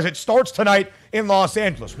because it starts tonight in Los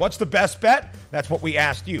Angeles. What's the best bet? That's what we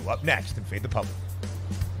asked you up next in Fade the Public.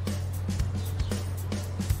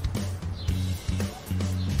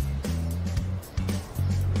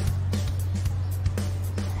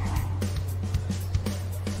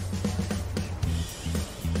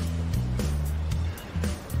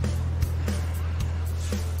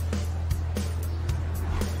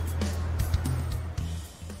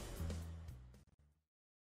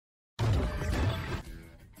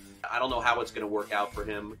 I don't know how it's going to work out for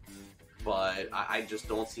him, but I just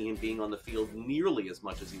don't see him being on the field nearly as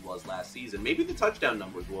much as he was last season. Maybe the touchdown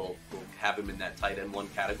numbers will have him in that tight end one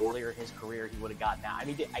category. Earlier in his career, he would have gotten that. I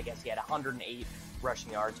mean, I guess he had 108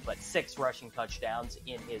 rushing yards, but 6 rushing touchdowns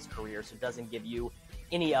in his career, so it doesn't give you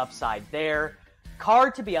any upside there. Carr,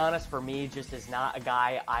 to be honest, for me, just is not a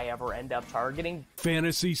guy I ever end up targeting.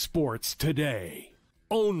 Fantasy sports today.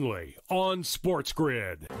 Only on Sports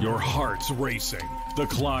Grid. Your heart's racing. The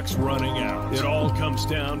clock's running out. It all comes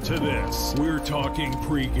down to this. We're talking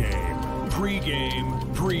pregame.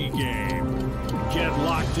 Pregame. Get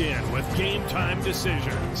locked in with Game Time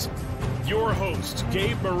Decisions. Your hosts,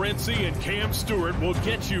 Gabe Morency and Cam Stewart, will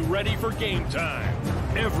get you ready for game time.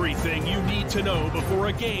 Everything you need to know before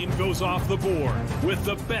a game goes off the board, with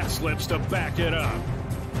the bet slips to back it up.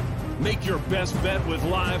 Make your best bet with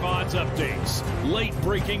live odds updates, late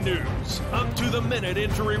breaking news, up-to-the-minute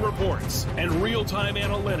injury reports, and real-time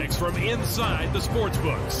analytics from inside the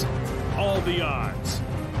sportsbooks. All the odds,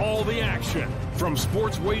 all the action, from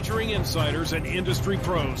sports wagering insiders and industry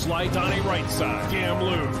pros like Donnie Rightside, Cam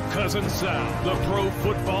Lou, Cousin Sal, the Pro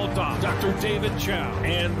Football Doc, Dr. David Chow,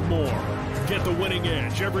 and more. Get the winning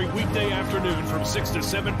edge every weekday afternoon from 6 to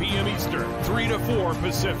 7 p.m. Eastern, 3 to 4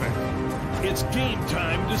 Pacific. It's Game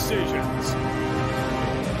Time Decisions.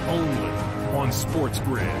 Only on Sports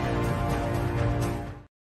Grid.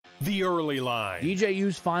 The early line.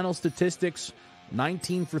 DJU's final statistics,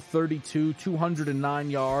 19 for 32, 209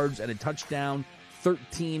 yards and a touchdown,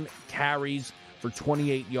 13 carries for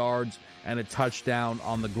 28 yards and a touchdown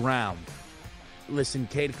on the ground. Listen,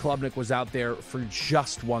 Cade Klubnik was out there for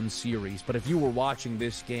just one series, but if you were watching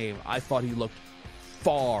this game, I thought he looked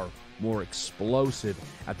far more explosive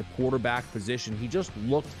at the quarterback position. He just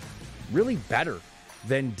looked really better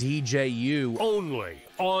than DJU. Only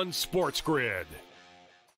on Sports Grid.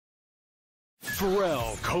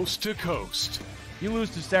 Pharrell, coast to coast. You lose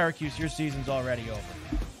to Syracuse, your season's already over.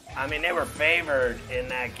 I mean, they were favored in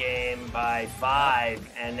that game by 5,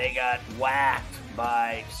 and they got whacked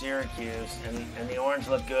by Syracuse, and the Orange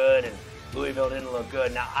looked good, and Louisville didn't look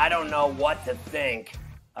good. Now, I don't know what to think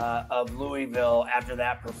of Louisville after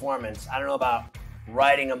that performance. I don't know about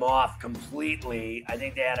writing them off completely. I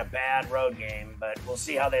think they had a bad road game, but we'll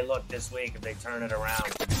see how they look this week if they turn it around.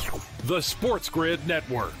 The Sports Grid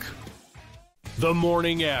Network. The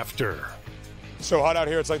morning after. So hot out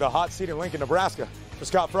here, it's like the hot seat in Lincoln, Nebraska for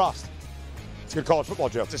Scott Frost. It's a good college football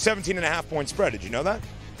joke. It's a 17.5-point spread. Did you know that?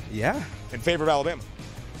 Yeah. In favor of Alabama.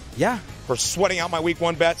 Yeah. For sweating out my week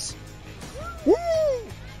 1 bets. Woo!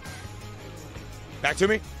 Back to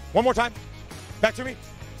me. One more time. Back to me.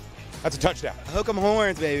 That's a touchdown. Hook 'em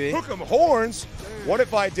horns, baby. Hook 'em horns? What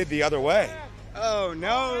if I did the other way? Oh,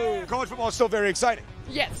 no. College football is still very exciting.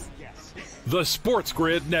 Yes. The Sports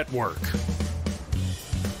Grid Network.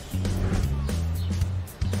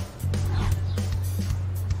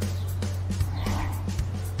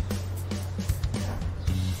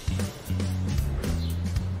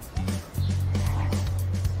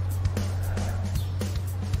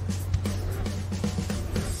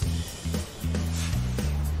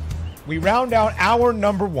 we round out hour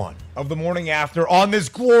number 1 of the morning after on this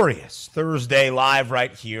glorious Thursday live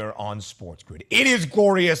right here on Sports Grid. It is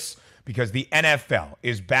glorious because the NFL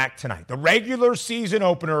is back tonight. The regular season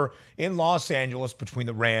opener in Los Angeles between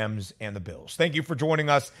the Rams and the Bills. Thank you for joining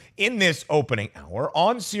us in this opening hour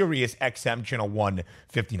on Sirius XM Channel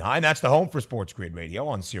 159. That's the home for Sports Grid Radio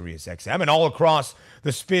on Sirius XM and all across the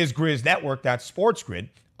Spiz Grizz network. That's Sports Grid.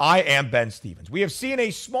 I am Ben Stevens. We have seen a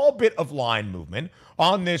small bit of line movement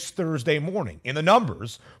on this Thursday morning in the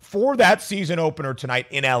numbers for that season opener tonight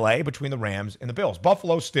in LA between the Rams and the Bills.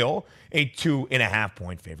 Buffalo still a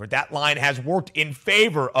 2.5-point favorite. That line has worked in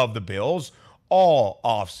favor of the Bills all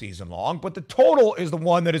offseason long, but the total is the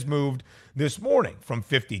one that has moved this morning from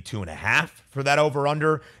 52.5 for that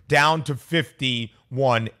over-under down to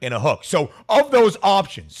 51 in a hook. So of those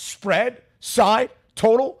options, spread, side,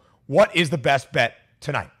 total, what is the best bet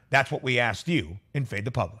tonight? That's what we asked you in Fade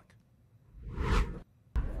the Public.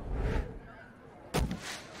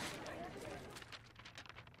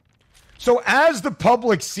 So as the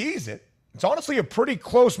public sees it, it's honestly a pretty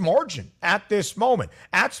close margin at this moment.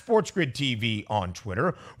 At Sports Grid TV on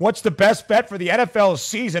Twitter, what's the best bet for the NFL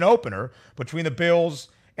season opener between the Bills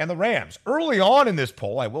and the Rams? Early on in this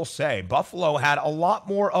poll, I will say, Buffalo had a lot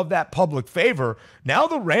more of that public favor. Now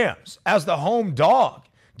the Rams, as the home dog,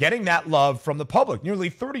 getting that love from the public. Nearly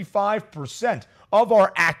 35% of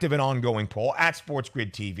our active and ongoing poll at Sports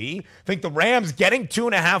Grid TV think the Rams getting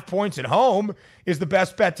 2.5 points at home is the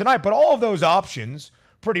best bet tonight. But all of those options,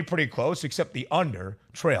 pretty close, except the under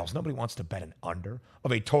trails. Nobody wants to bet an under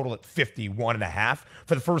of a total at 51.5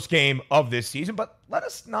 for the first game of this season. But let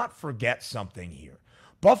us not forget something here.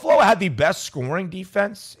 Buffalo had the best scoring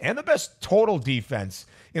defense and the best total defense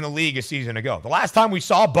in the league a season ago. The last time we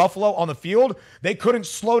saw Buffalo on the field, they couldn't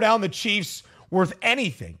slow down the Chiefs worth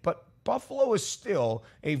anything. But Buffalo is still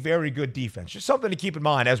a very good defense. Just something to keep in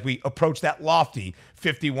mind as we approach that lofty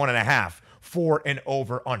 51.5 for an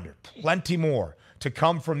over-under. Plenty more to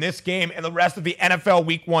come from this game and the rest of the NFL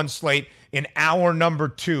Week 1 slate in hour number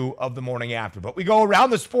 2 of the morning after. But we go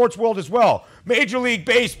around the sports world as well. Major League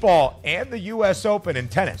Baseball and the U.S. Open in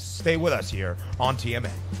tennis. Stay with us here on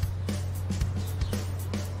TMA.